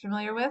not as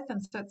familiar with,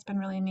 and so it's been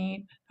really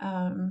neat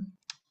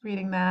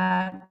reading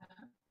that.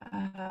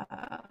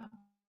 Uh,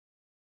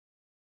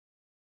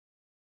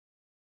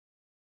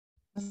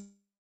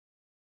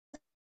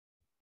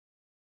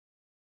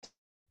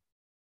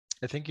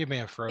 I think you may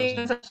have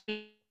frozen.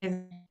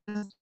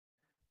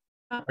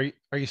 I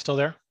Are you still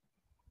there?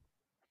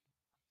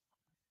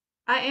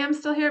 am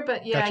still here,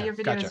 but yeah, Gotcha, your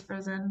video is gotcha.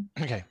 frozen.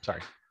 Okay,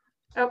 sorry.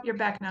 Oh, you're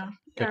back now.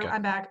 Good, Or good.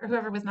 I'm back, or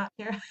whoever was not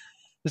here.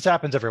 This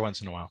happens every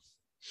once in a while.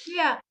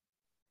 Yeah.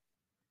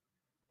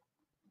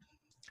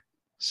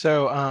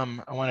 So,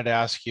 I wanted to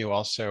ask you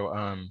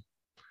also,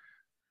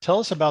 tell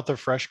us about the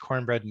Fresh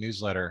Cornbread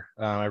newsletter.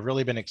 I've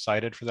really been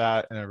excited for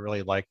that, and I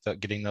really like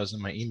getting those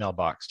in my email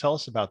box. Tell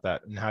us about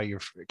that and how you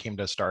came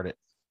to start it.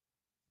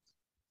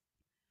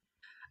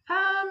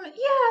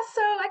 Yeah,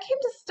 so I came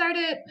to start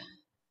it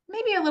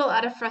maybe a little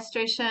out of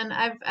frustration.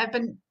 I've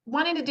been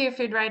wanting to do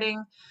food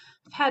writing.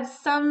 I've had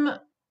some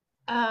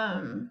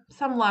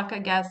luck, I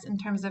guess, in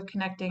terms of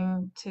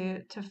connecting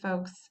to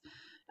folks,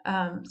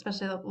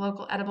 especially the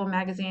local edible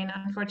magazine.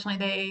 Unfortunately,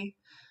 they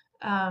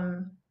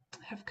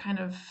have kind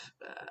of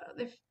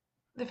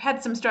they've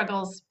had some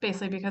struggles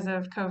basically because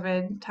of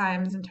COVID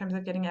times in terms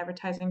of getting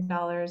advertising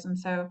dollars, and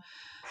so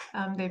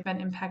they've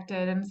been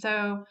impacted. And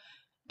so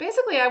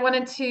basically,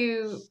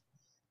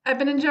 I've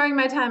been enjoying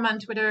my time on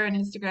Twitter and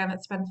Instagram.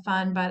 It's been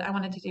fun, but I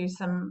wanted to do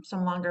some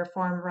longer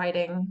form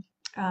writing,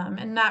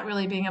 and not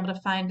really being able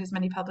to find as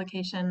many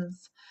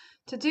publications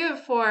to do it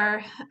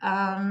for.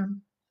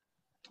 Um,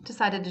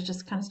 Decided to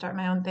just kind of start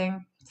my own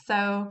thing.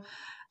 So,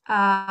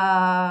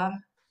 uh,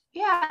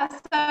 yeah, so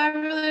I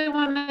really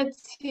wanted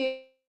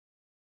to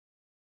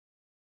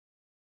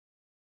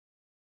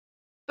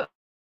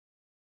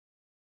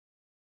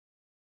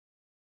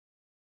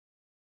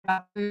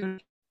about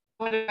food,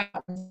 what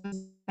about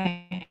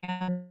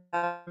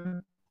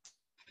and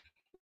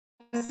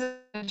this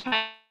is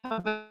trying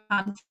to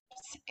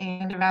concepts,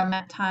 and around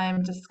that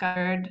time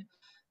discovered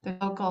the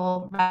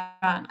local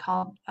restaurant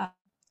called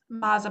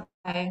Maza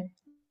Pie.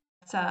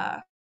 It's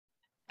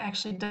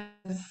actually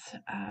does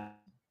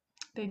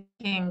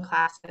baking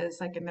classes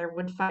like in their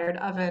wood-fired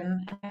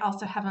oven. And they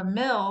also have a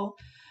mill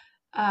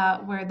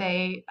where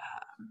they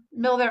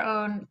mill their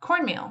own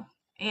cornmeal.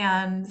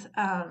 And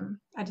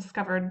I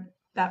discovered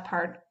that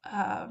part,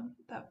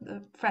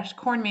 the fresh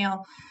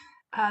cornmeal.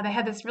 They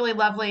had this really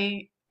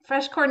lovely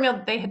fresh cornmeal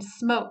that they had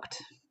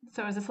smoked.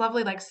 So it was this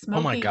lovely, like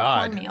Oh my smoky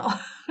God. cornmeal,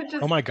 which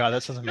Oh is my God,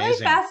 that sounds really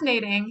amazing.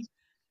 fascinating.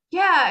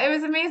 Yeah, it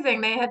was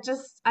amazing. They had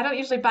I don't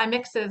usually buy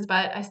mixes,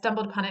 but I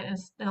stumbled upon it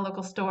in a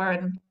local store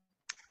and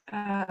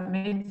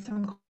made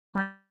some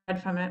corn.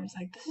 from it. I was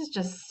like, this is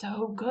just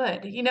so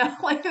good,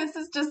 like this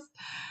is just,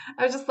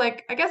 I was just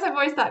like, I guess I've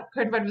always thought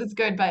cornbread was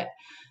good, but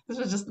this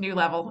was just new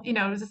level,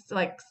 it was just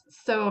like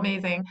so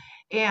amazing.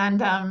 And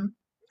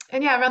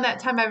yeah, around that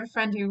time I have a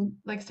friend who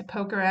likes to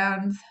poke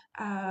around,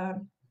 uh,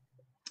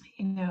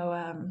 you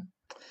know,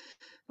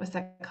 what's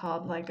that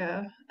called? Like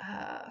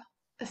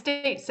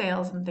estate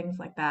sales and things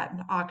like that,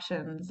 and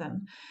auctions,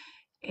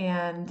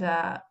 and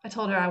I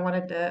told her I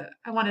wanted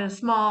a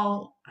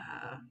small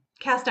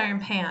cast iron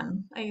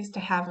pan. I used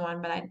to have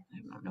one, but I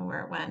don't know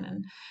where it went.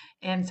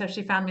 And so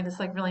she found me this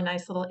like really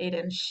nice little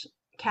 8-inch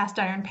cast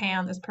iron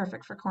pan that's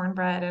perfect for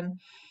cornbread,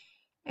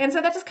 and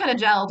so that just kind of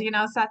gelled,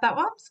 So I thought,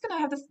 well, I'm just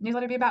gonna have this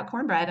newsletter be about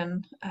cornbread,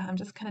 and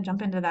just kind of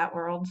jump into that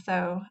world.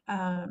 So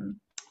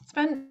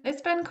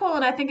it's been cool,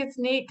 and I think it's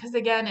neat because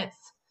again, it's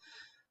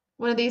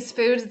one of these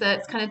foods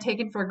that's kind of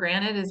taken for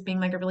granted as being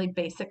like a really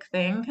basic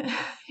thing,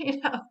 you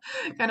know,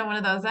 kind of one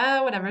of those,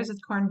 whatever, it's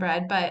just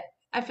cornbread. But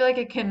I feel like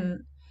it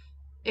can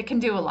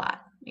do a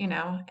lot,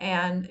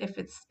 and if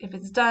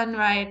it's done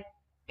right,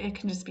 it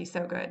can just be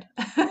so good.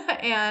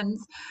 and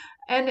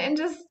and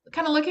just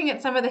kind of looking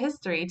at some of the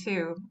history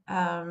too,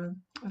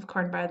 of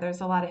cornbread.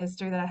 There's a lot of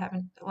history that I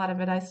haven't, a lot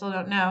of it I still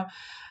don't know,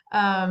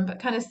 but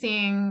kind of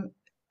seeing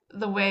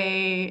the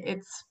way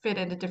it's fit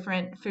into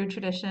different food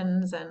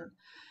traditions and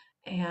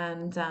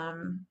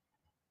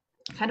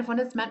kind of when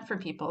it's meant for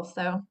people.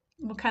 So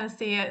we'll kind of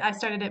see it. I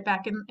started it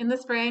back in the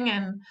spring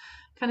and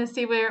kind of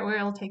see where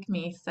it'll take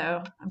me.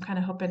 So I'm kind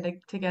of hoping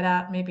to get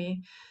out,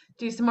 maybe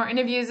do some more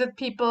interviews with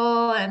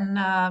people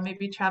and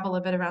maybe travel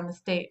a bit around the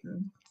state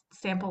and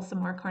sample some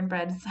more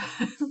cornbreads.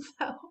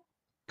 So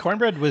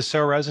Cornbread was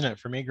so resonant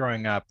for me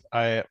growing up.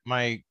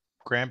 My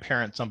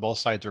grandparents on both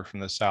sides were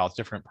from the South,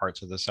 different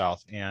parts of the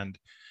South, and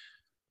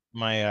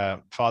my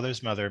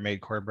father's mother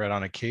made cornbread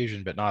on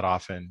occasion, but not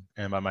often.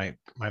 And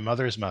my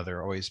mother's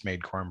mother always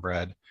made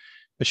cornbread,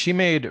 but she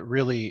made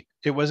really.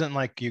 It wasn't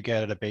like you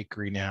get at a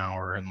bakery now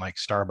or in like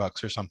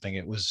Starbucks or something.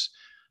 It was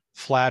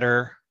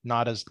flatter,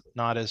 not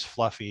as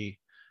fluffy,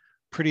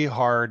 pretty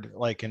hard.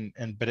 Like and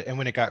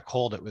when it got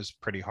cold, it was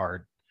pretty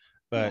hard.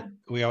 yeah. But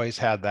we always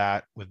had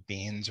that with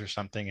beans or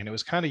something, and it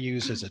was kind of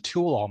used as a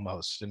tool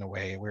almost in a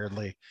way,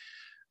 weirdly.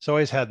 So I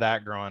always had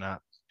that growing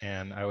up,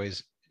 and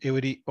it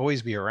would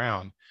always be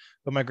around.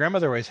 But my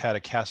grandmother always had a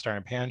cast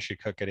iron pan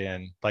she'd cook it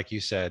in, like you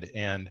said.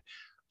 And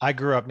I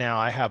grew up now,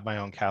 I have my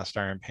own cast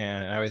iron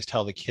pan, and I always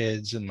tell the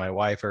kids and my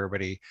wife,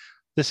 everybody,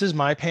 this is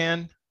my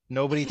pan.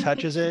 Nobody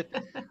touches it.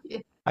 Yeah.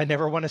 I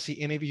never want to see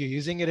any of you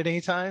using it at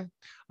any time.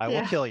 I will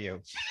Yeah. kill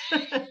you.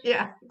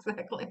 Yeah,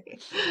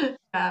 exactly.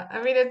 Yeah.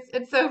 I mean,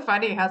 it's so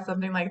funny how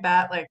something like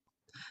that, like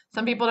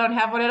some people don't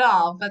have one at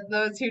all, but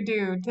those who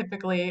do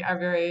typically are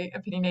very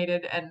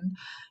opinionated and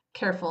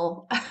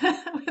careful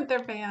with their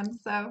fans.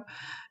 So,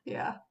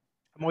 yeah.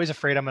 I'm always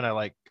afraid I'm gonna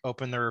like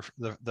open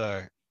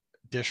the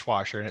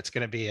dishwasher and it's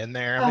gonna be in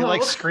there. I'm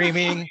like Oh,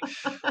 screaming,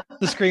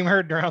 the scream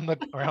heard around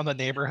the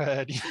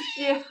neighborhood.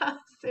 yeah,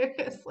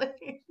 seriously.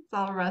 It's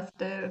all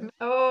rusted.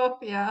 Oh,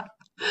 yeah.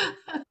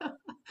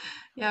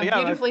 Yeah, But yeah,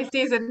 beautifully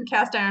seasoned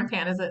cast iron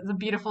pan is a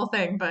beautiful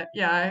thing, but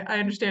yeah, I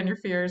understand your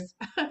fears.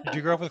 did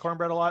you grow up with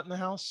cornbread a lot in the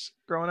house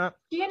growing up?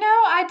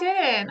 I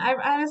didn't. I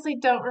honestly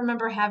don't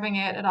remember having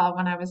it at all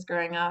when I was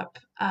growing up.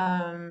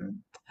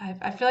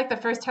 I feel like the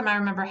first time I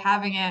remember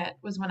having it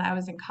was when I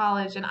was in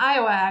college in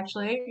Iowa,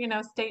 actually,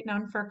 state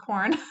known for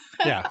corn.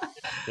 Yeah,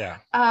 yeah.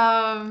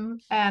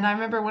 And I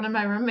remember one of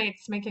my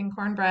roommates making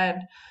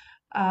cornbread,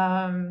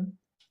 um,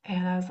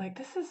 and I was like,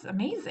 this is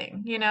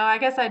amazing. I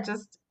guess I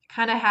just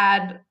kind of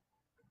had,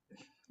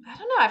 I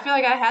don't know, I feel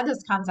like I had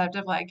this concept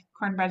of like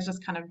cornbread's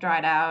just kind of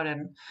dried out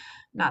and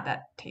not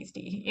that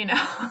tasty.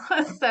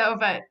 So,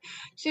 but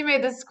she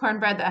made this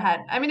cornbread that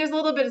had, I mean, it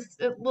was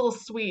a little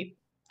sweet.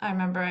 I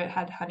remember it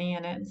had honey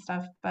in it and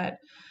stuff, but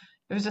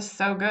it was just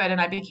so good.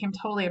 And I became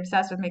totally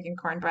obsessed with making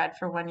cornbread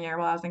for one year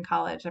while I was in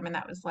college. I mean,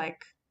 that was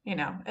like,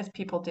 as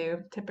people do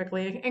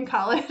typically in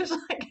college,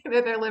 like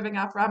either they're living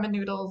off ramen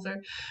noodles or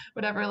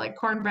whatever, like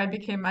cornbread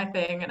became my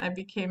thing.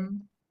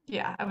 And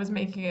yeah, I was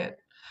making it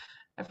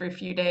every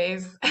few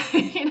days,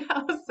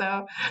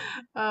 so,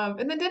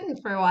 and then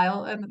didn't for a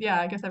while. And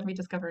yeah, I guess I'm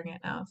rediscovering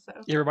it now. So,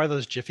 You ever buy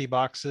those Jiffy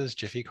boxes,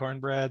 Jiffy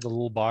cornbread, the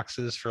little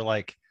boxes for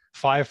like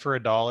five for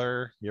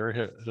 $1? You ever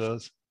hit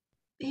those?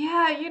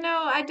 yeah,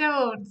 I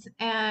don't.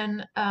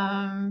 And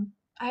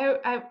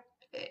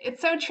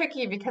it's so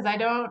tricky because I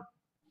don't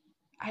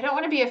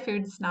want to be a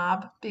food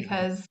snob Mhm.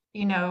 because,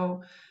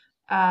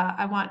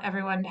 I want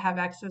everyone to have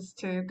access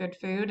to good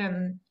food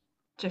and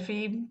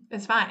Jiffy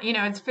is fine.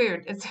 It's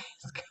food. It's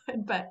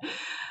good, but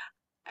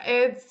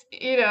if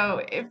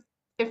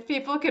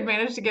people could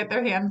manage to get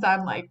their hands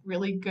on like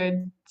really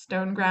good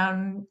stone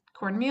ground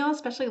cornmeal,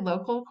 especially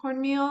local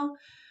cornmeal,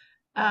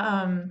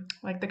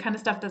 like the kind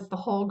of stuff that's the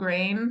whole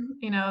grain,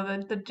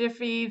 the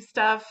Jiffy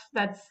stuff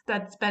that's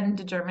been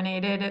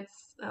degerminated,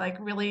 it's like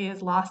really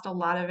has lost a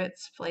lot of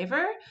its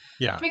flavor, which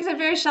Yeah, makes it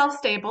very shelf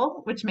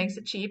stable, which makes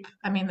it cheap.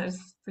 I mean,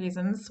 there's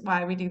reasons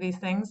why we do these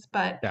things,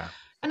 but yeah.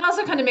 and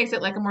also kind of makes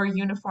it like a more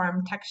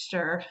uniform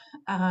texture,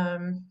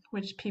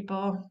 which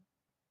people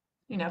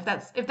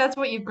if that's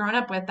what you've grown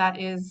up with, that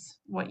is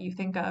what you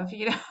think of,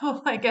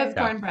 like as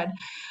Yeah. cornbread.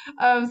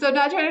 So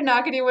not trying to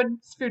knock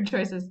anyone's food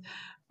choices,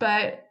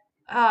 but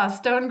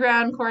stone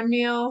ground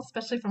cornmeal,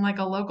 especially from like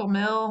a local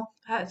mill,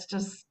 that's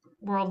just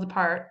worlds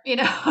apart.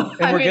 And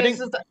I mean, it's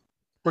just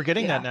we're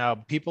getting that yeah, now.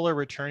 People are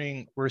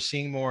returning. We're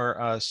seeing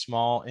more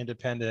small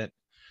independent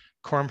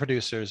corn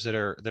producers that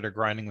are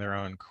grinding their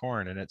own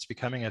corn, and it's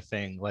becoming a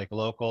thing. Like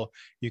local,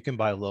 you can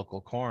buy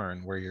local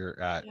corn where you're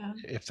at yeah,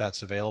 if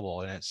that's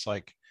available, and it's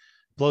like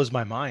blows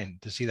my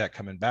mind to see that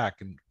coming back,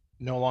 and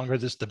no longer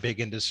this the big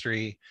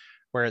industry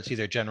where it's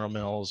either General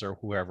Mills or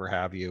whoever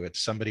have you.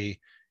 It's somebody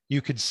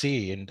you could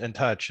see and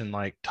touch and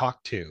like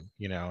talk to,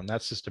 and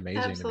that's just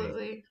amazing to me.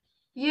 absolutely.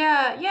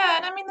 Yeah, yeah,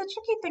 and I mean the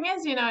tricky thing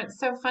is, it's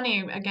so funny.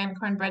 Again,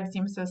 cornbread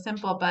seems so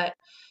simple, but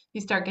you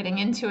start getting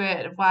into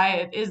it, why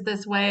it is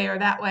this way or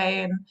that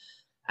way, and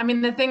I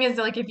mean, the thing is,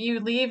 like, if you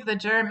leave the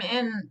germ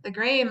in the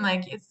grain,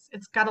 like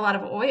it's got a lot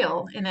of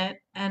oil in it,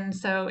 and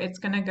so it's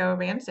gonna go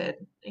rancid.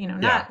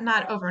 Yeah.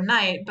 Not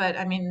overnight, but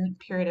I mean,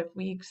 period of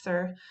weeks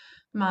or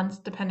months,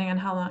 depending on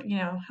how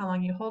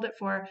long you hold it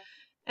for.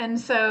 And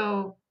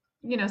so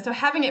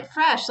having it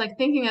fresh, like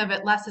thinking of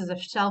it less as a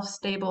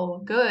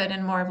shelf-stable good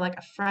and more of like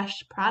a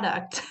fresh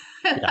product,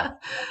 Yeah.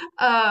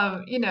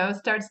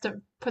 starts to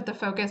put the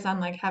focus on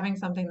like having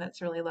something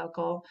that's really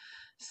local.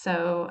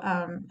 So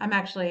I'm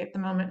actually at the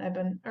moment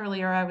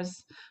earlier I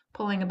was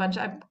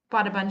I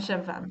bought a bunch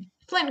of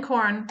flint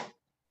corn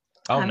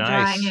Oh, and I'm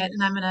drying nice. it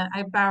and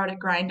I borrowed a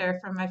grinder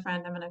from my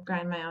friend. I'm gonna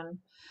grind my own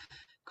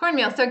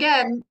cornmeal. So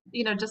again,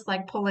 just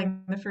like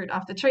pulling the fruit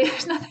off the tree,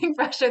 there's nothing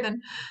fresher than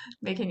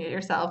making it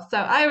yourself. So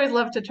I always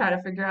love to try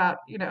to figure out,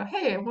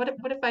 hey, what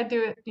if I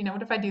do it,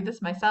 what if I do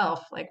this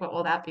myself? Like what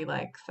will that be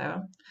like?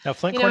 So, Now,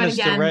 flint corn and is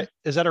the again, red.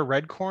 Is that a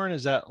red corn?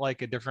 Is that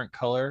like a different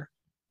color?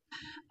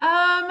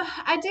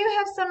 I do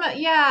have some,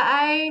 yeah,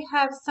 I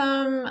have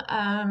some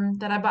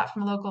that I bought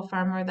from a local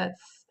farmer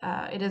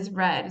it is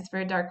red. It's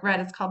very dark red.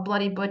 It's called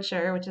Bloody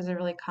Butcher, which is a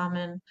really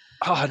common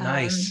Oh, um,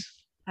 nice.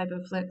 type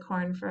of flint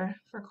corn for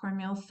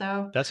cornmeal.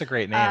 So, That's a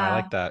great name. I uh,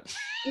 like that.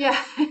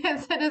 yeah,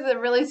 it is a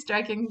really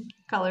striking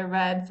color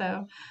red.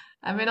 So,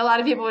 I mean, a lot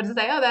of people would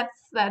say, "Oh,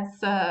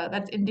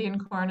 that's Indian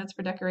corn. It's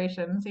for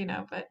decorations,"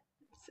 but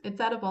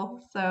it's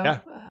edible. So, Yeah,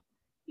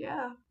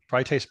 yeah.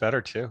 probably tastes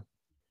better too.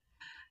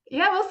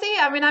 Yeah, we'll see.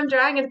 I mean, I'm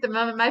drying it at the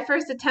moment. My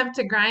first attempt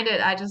to grind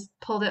it, I just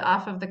pulled it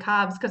off of the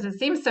cobs because it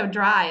seems so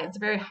dry. It's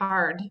very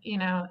hard,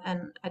 and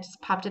I just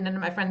popped it into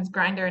my friend's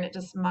grinder and it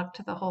just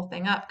mucked the whole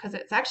thing up because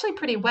it's actually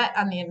pretty wet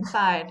on the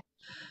inside.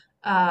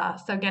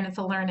 So again, it's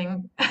a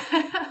learning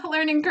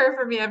learning curve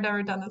for me. I've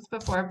never done this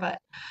before, but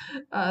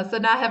so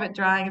now I have it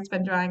drying. It's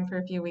been drying for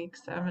a few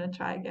weeks, so I'm gonna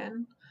try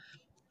again.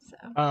 So,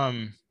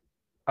 Um,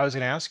 I was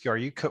going to ask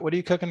you, what are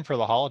you cooking for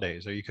the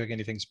holidays? Are you cooking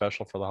anything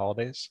special for the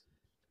holidays?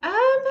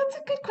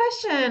 that's a good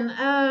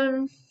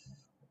question.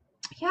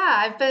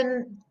 Yeah,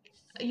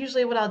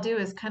 usually what I'll do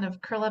is kind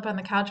of curl up on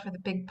the couch with a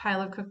big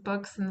pile of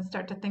cookbooks and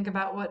start to think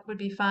about what would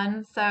be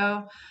fun.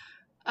 So,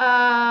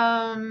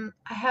 I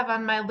have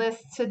on my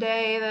list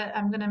today that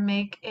I'm gonna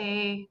make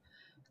a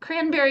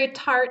cranberry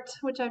tart,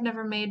 which I've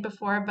never made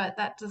before, but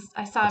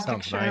I saw That a sounds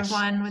picture of nice.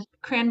 one with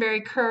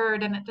cranberry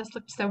curd and it just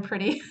looked so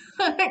pretty.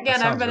 That Again, I've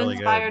sounds been really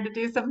good. inspired to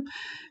do some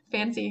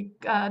fancy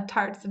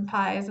tarts and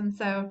pies, and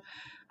so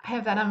I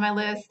have that on my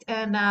list.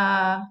 And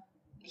yeah,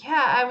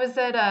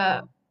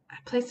 I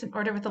placed an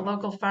order with a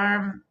local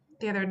farm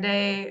the other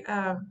day.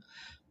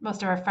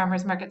 Most of our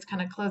farmers markets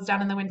kind of close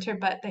down in the winter,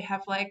 but they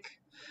have like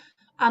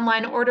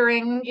online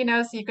ordering,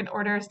 so you can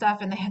order stuff,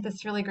 and they had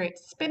this really great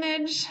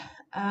spinach.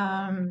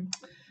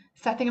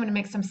 So I think I'm gonna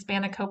make some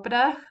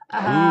spanakopita.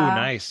 Ooh,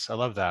 nice. I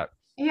love that.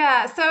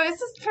 Yeah, so it's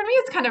just for me,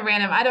 it's kind of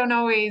random. I don't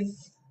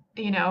always,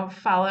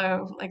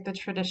 follow like the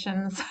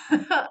traditions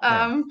Yeah.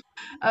 um,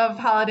 of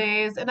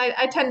holidays, and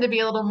I tend to be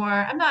a little more.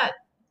 I'm not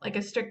like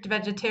a strict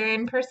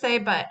vegetarian per se,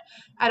 but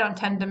I don't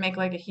tend to make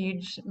like a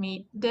huge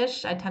meat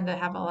dish. I tend to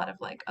have a lot of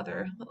like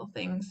other little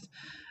things.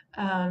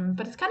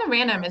 But it's kind of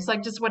random. It's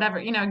like just whatever,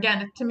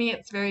 again, to me,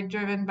 it's very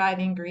driven by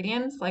the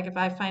ingredients. Like if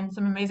I find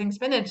some amazing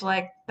spinach,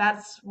 like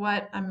that's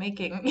what I'm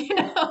making,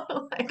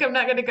 like I'm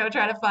not going to go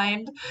try to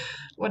find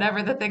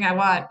whatever the thing I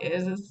want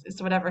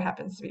is whatever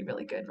happens to be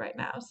really good right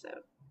now. So,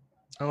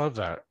 I love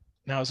that.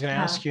 Now I was going to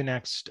yeah. ask you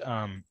next,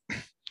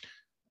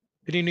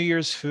 any New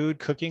Year's food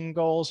cooking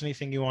goals?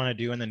 Anything you want to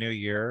do in the new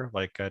year,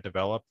 like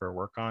develop or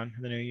work on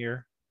in the new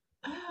year?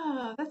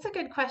 Oh, that's a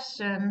good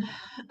question.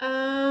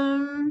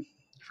 Um,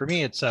 For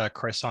me, it's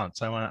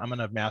croissants. I'm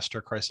gonna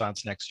master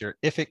croissants next year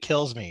if it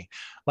kills me.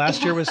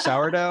 Last year yeah. was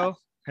sourdough,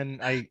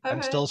 and I'm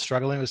Okay. still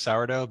struggling with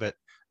sourdough, but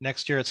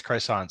next year it's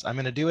croissants. I'm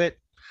gonna do it.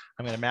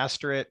 I'm gonna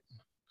master it.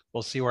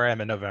 We'll see where I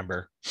am in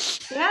November.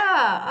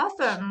 Yeah,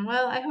 awesome.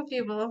 Well, I hope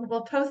you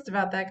will post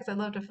about that because I'd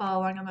love to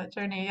follow along on that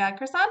journey. Yeah,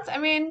 croissants, I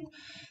mean,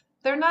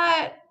 they're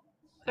not.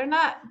 they're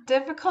not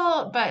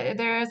difficult, but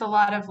there is a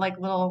lot of like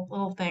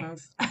little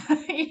things,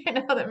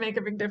 that make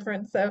a big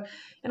difference. So,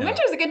 and Yeah.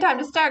 winter's a good time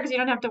to start because you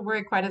don't have to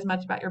worry quite as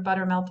much about your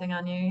butter melting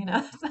on you.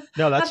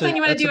 No, That's something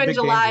you want that's to a do in big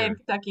July in danger.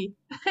 Kentucky.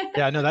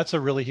 Yeah, no, that's a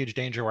really huge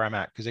danger where I'm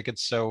at because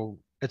it's so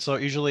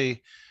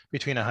usually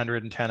between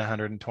 110,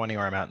 120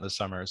 where I'm at in the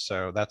summer.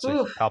 So that's a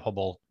Oof.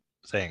 palpable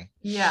thing.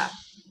 Yeah,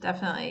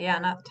 definitely. Yeah,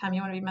 not the time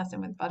you want to be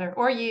messing with butter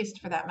or yeast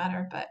for that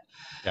matter. But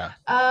Yeah.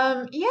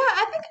 yeah,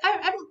 I think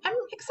I'm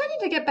excited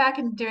to get back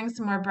into doing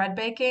some more bread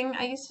baking.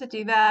 I used to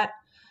do that,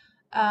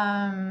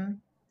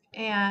 um,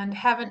 and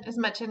haven't as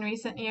much in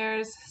recent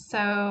years.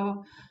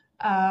 So,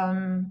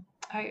 um,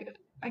 I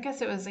I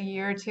guess it was a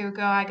year or two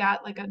ago. I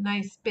got like a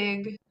nice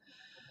big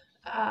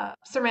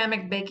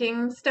ceramic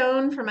baking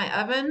stone for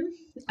my oven,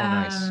 Oh,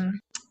 nice.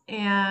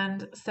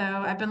 and so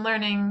I've been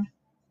learning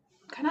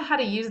kind of how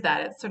to use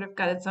that. It's sort of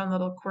got its own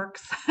little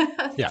quirks.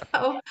 Yeah.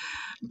 So,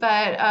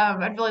 but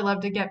I'd really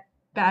love to get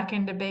back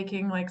into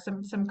baking like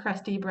some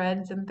crusty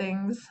breads and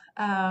things.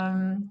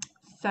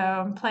 So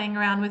I'm playing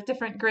around with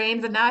different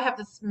grains, and now I have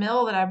this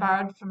mill that I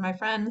borrowed from my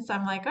friends. So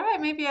I'm like, all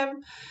right, maybe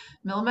I'm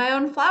mill my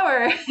own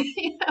flour.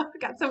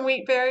 Got some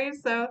wheat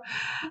berries. So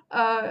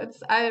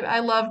I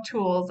love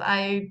tools.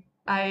 I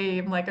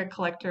am like a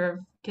collector of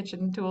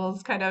kitchen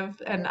tools kind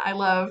of, and I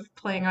love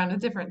playing around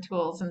with different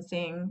tools and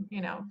seeing,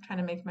 trying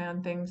to make my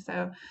own things.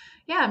 So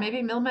yeah,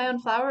 maybe mill my own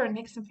flour and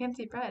make some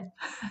fancy bread.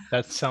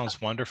 That So, sounds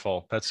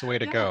wonderful. That's the way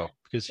to yeah, go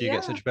because you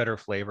get yeah, such better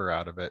flavor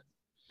out of it.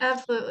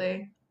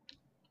 absolutely.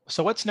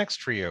 So what's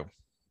next for you?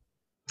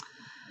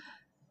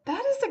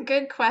 That is a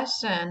good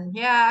question.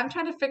 Yeah, I'm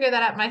trying to figure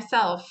that out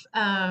myself.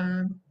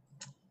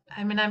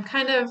 I mean,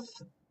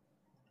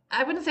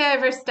 I wouldn't say I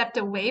ever stepped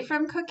away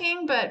from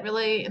cooking, but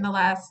really in the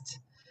last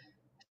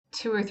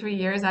 2 or 3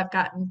 years, I've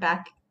gotten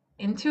back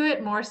into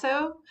it more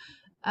so.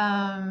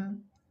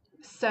 Um,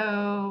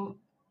 so,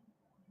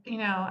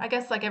 I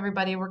guess like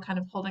everybody, we're kind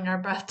of holding our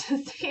breath to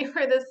see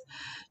where this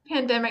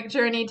pandemic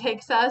journey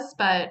takes us.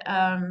 But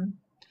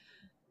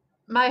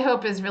my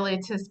hope is really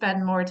to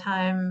spend more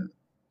time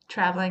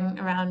traveling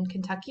around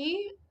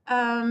Kentucky,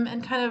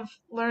 and kind of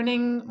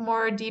learning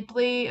more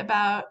deeply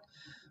about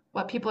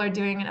what people are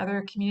doing in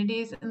other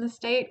communities in the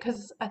state.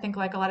 Because I think,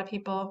 like a lot of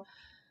people,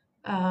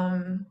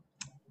 um,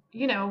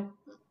 you know,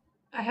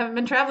 I haven't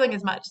been traveling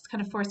as much. It's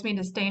kind of forced me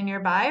to stay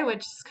nearby,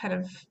 which is kind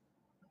of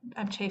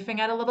I'm chafing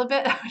at a little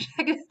bit. I wish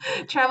I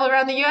could travel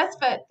around the U.S.,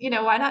 but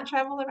why not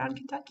travel around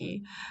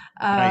Kentucky,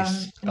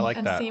 Nice. I like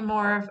and that. see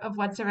more of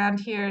what's around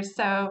here?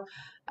 So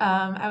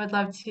I would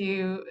love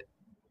to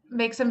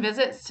make some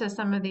visits to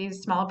some of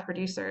these small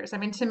producers. I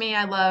mean, to me,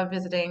 I love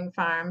visiting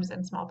farms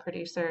and small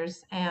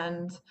producers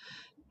and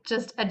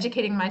just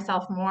educating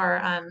myself more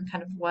on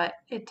kind of what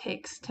it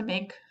takes to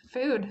make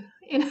food.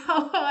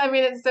 I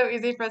mean, it's so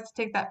easy for us to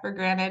take that for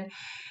granted,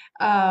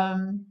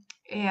 um,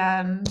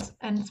 and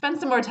spend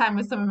some more time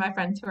with some of my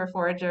friends who are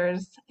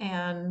foragers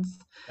and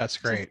That's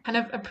just great. kind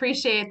of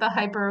appreciate the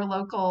hyper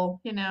local,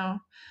 so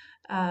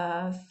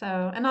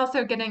and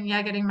also getting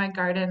my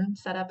garden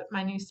set up at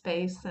my new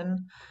space, and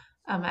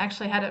I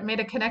actually made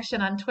a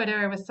connection on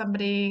Twitter with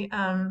somebody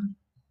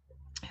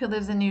who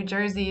lives in New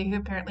Jersey who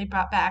apparently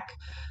brought back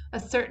a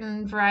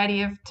certain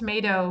variety of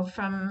tomato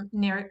from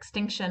near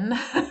extinction.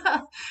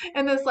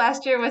 And this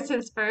last year was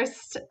his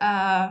first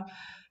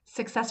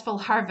successful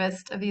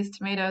harvest of these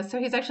tomatoes. So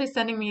he's actually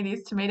sending me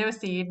these tomato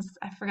seeds.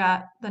 I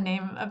forgot the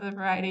name of the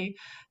variety.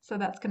 So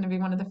that's going to be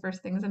one of the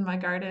first things in my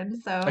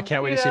garden. I So,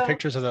 can't wait to see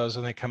pictures of those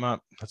when they come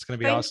up. That's going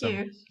to be thank awesome.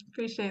 you.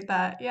 Appreciate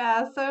that.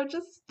 Yeah. So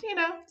just,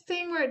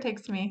 seeing where it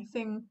takes me,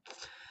 seeing,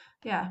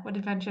 yeah, what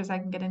adventures I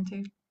can get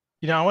into.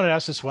 I wanted to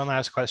ask this one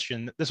last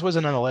question. This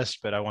wasn't on the list,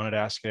 but I wanted to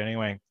ask it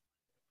anyway.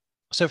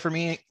 So for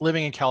me,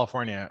 living in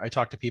California, I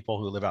talk to people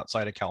who live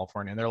outside of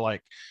California, and they're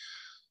like,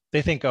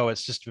 they think, oh,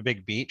 it's just a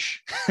big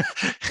beach,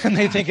 and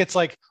they think it's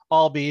like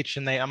all beach.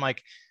 And I'm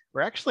like,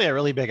 we're actually a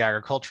really big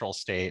agricultural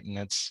state, and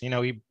it's,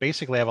 we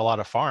basically have a lot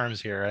of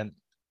farms here, and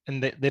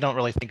they don't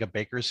really think of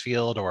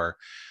Bakersfield or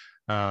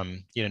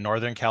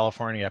Northern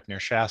California up near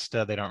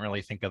Shasta. They don't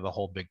really think of the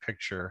whole big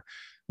picture.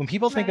 When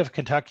people think Right. of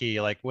Kentucky,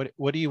 like what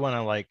do you want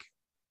to like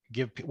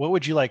what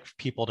would you like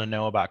people to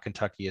know about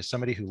Kentucky as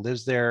somebody who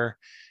lives there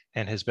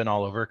and has been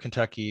all over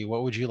Kentucky?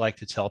 What would you like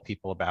to tell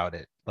people about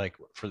it, like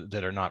for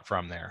that are not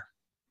from there?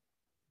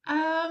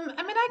 I mean,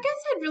 I guess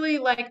I'd really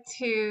like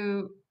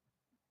to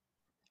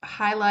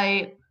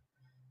highlight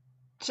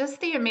just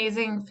the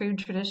amazing food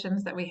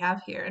traditions that we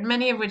have here, and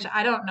many of which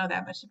I don't know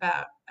that much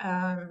about,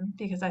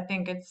 because I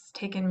think it's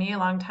taken me a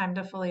long time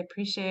to fully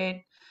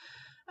appreciate.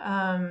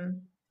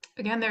 Um,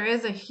 Again, there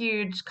is a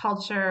huge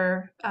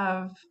culture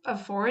of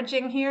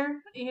foraging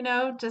here,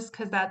 just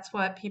because that's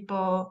what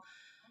people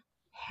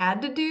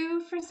had to do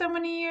for so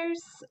many years,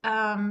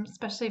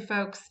 especially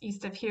folks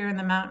east of here in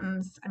the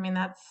mountains. I mean,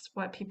 that's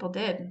what people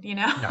did.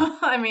 Yeah,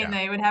 I mean,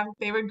 yeah,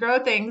 they would grow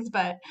things,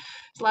 but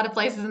there's a lot of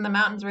places in the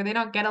mountains where they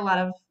don't get a lot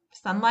of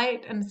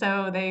sunlight, and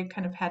so they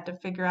kind of had to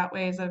figure out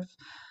ways of,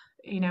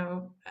 you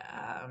know,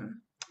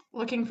 um,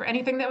 looking for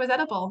anything that was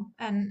edible,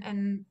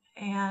 and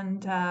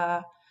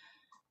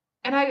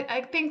and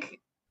I think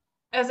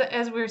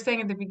as we were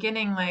saying at the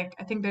beginning, like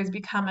I think there's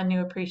become a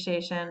new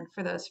appreciation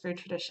for those food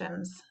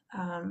traditions.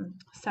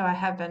 So I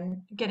have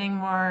been getting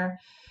more.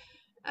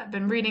 I've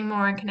been reading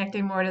more and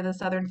connecting more to the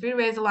Southern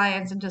Foodways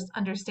Alliance and just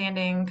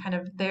understanding kind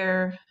of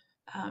their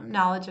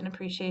knowledge and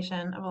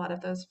appreciation of a lot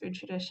of those food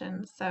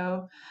traditions.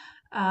 So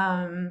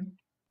um,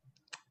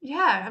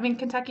 yeah, I mean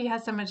Kentucky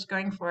has so much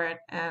going for it,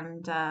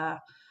 and I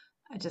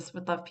just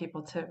would love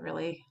people to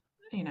really,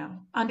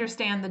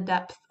 understand the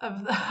depth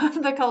of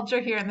the culture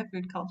here and the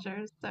food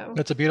culture. So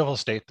It's a beautiful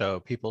state, though.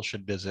 People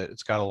should visit.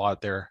 It's got a lot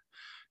there.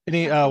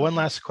 Any one absolutely.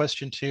 last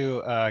question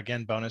too?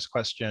 Again, bonus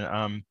question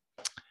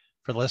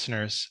for the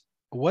listeners.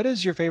 What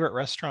is your favorite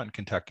restaurant in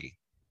Kentucky?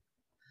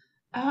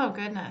 Oh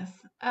goodness.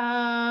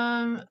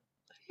 That's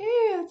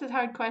a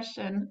hard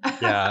question.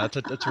 Yeah,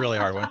 that's a really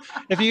hard one.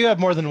 If you have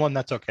more than one,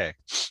 that's okay.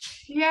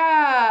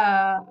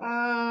 Yeah.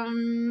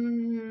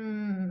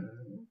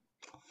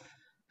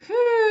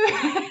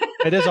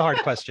 It is a hard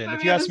question. Put If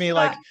me you on the ask me spot.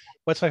 like,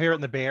 what's my favorite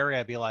in the Bay Area,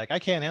 I'd be like, I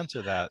can't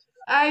answer that.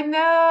 I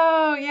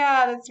know.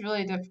 Yeah, that's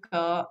really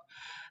difficult.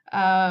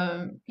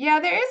 Yeah,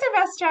 there is a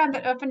restaurant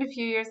that opened a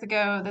few years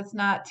ago that's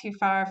not too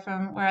far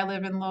from where I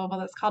live in Louisville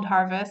that's called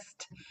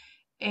Harvest.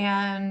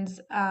 And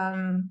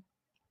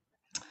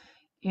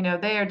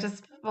they are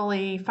just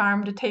fully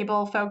farm to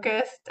table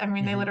focused. I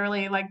mean, they Hmm.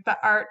 literally like the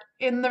art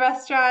in the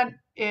restaurant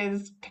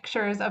is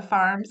pictures of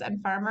farms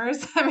and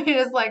farmers. I mean,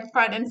 it's like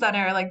front and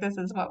center, like this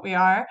is what we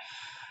are.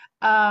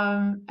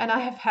 And I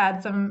have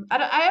had some. I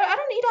don't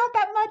eat out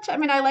that much. I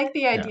mean, I like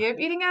the Yeah, idea of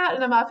eating out,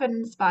 and I'm often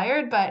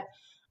inspired, but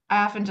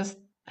I often just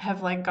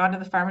have like gone to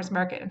the farmer's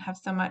market and have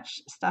so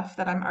much stuff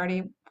that I'm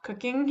already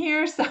cooking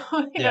here. So,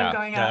 yeah,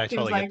 going yeah. out I seems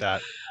totally get like,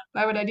 that.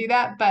 why would I do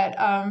that? But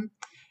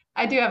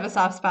I do have a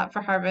soft spot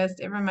for Harvest.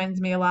 It reminds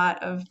me a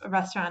lot of a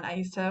restaurant I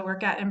used to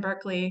work at in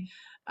Berkeley.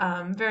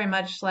 Very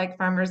much like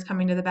farmers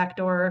coming to the back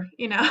door.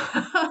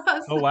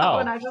 Oh So, and wow.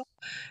 I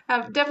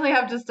just definitely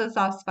have just a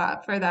soft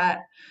spot for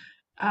that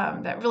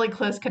really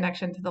close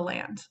connection to the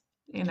land.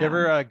 You Do you know,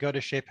 ever go to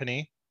Chez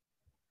Panisse?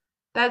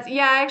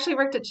 yeah. I actually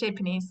worked at Chez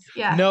Panisse.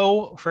 Yeah.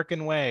 No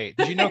freaking way.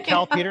 Did you know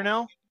Cal Yeah. Peter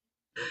now?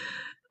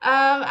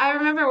 I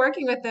remember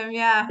working with them.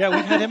 Yeah. Yeah,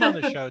 we've had him on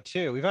the show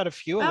too. We've had a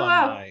few Oh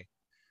wow. alumni.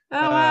 Oh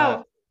Uh,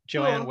 wow.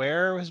 Joanne Cool.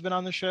 Ware has been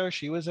on the show.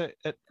 She was at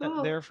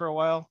Cool. there for a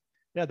while.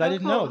 Yeah, I Oh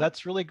didn't know. cool.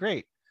 That's really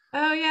great.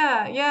 Oh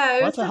yeah. Yeah.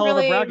 It Well, was that's a a hell of a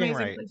really bragging amazing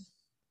right. place.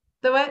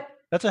 The what?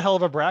 That's a hell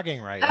of a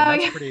bragging right. I mean, Oh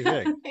that's yeah. pretty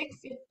big. Thanks.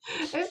 Yeah.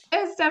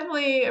 It's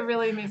definitely a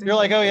really amazing You're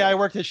like, place oh to yeah, I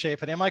work. worked at Chez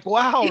Panisse. I'm like,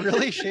 wow, Yeah.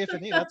 really, Chez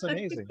Panisse? That's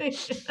amazing.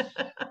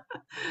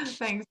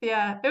 Thanks.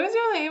 Yeah.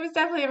 It was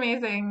definitely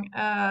amazing.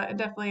 It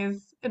definitely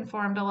has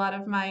informed a lot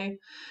of my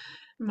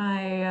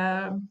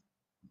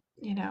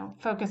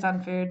focus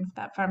on food.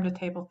 That farm to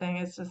table thing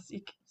is just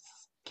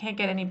can't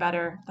get any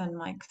better than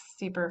like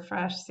super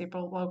fresh, super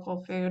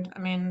local food. I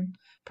mean,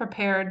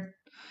 prepared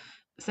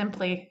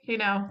simply,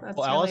 Well, that's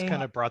Alice really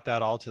kind of brought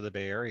that all to the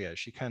Bay Area.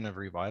 She kind of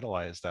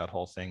revitalized that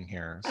whole thing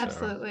here. So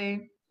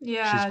absolutely. she's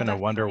Yeah, been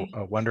definitely.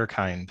 a wonder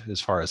kind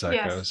as far as that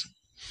Yes, goes.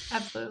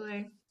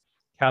 absolutely.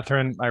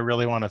 Catherine, I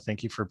really want to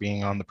thank you for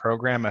being on the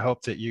program. I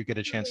hope that you get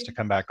a chance to Absolutely.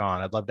 come back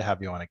on. I'd love to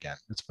have you on again.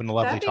 It's been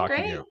lovely That'd be talking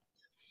to great. you.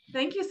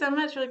 Thank you so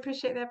much. Really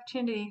appreciate the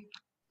opportunity.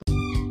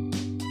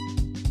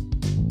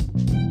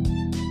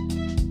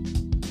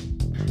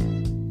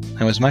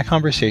 That was my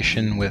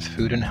conversation with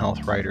food and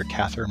health writer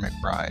Catherine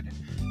McBride.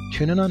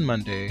 Tune in on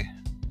Monday,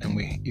 and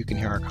you can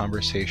hear our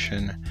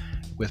conversation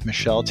with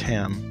Michelle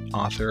Tam,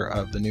 author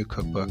of the new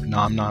cookbook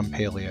Nom Nom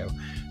Paleo.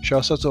 She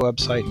also has a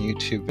website and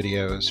YouTube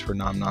videos for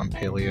Nom Nom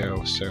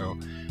Paleo, so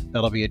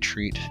that'll be a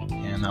treat,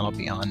 and that'll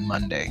be on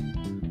Monday.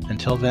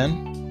 Until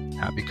then,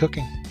 happy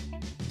cooking.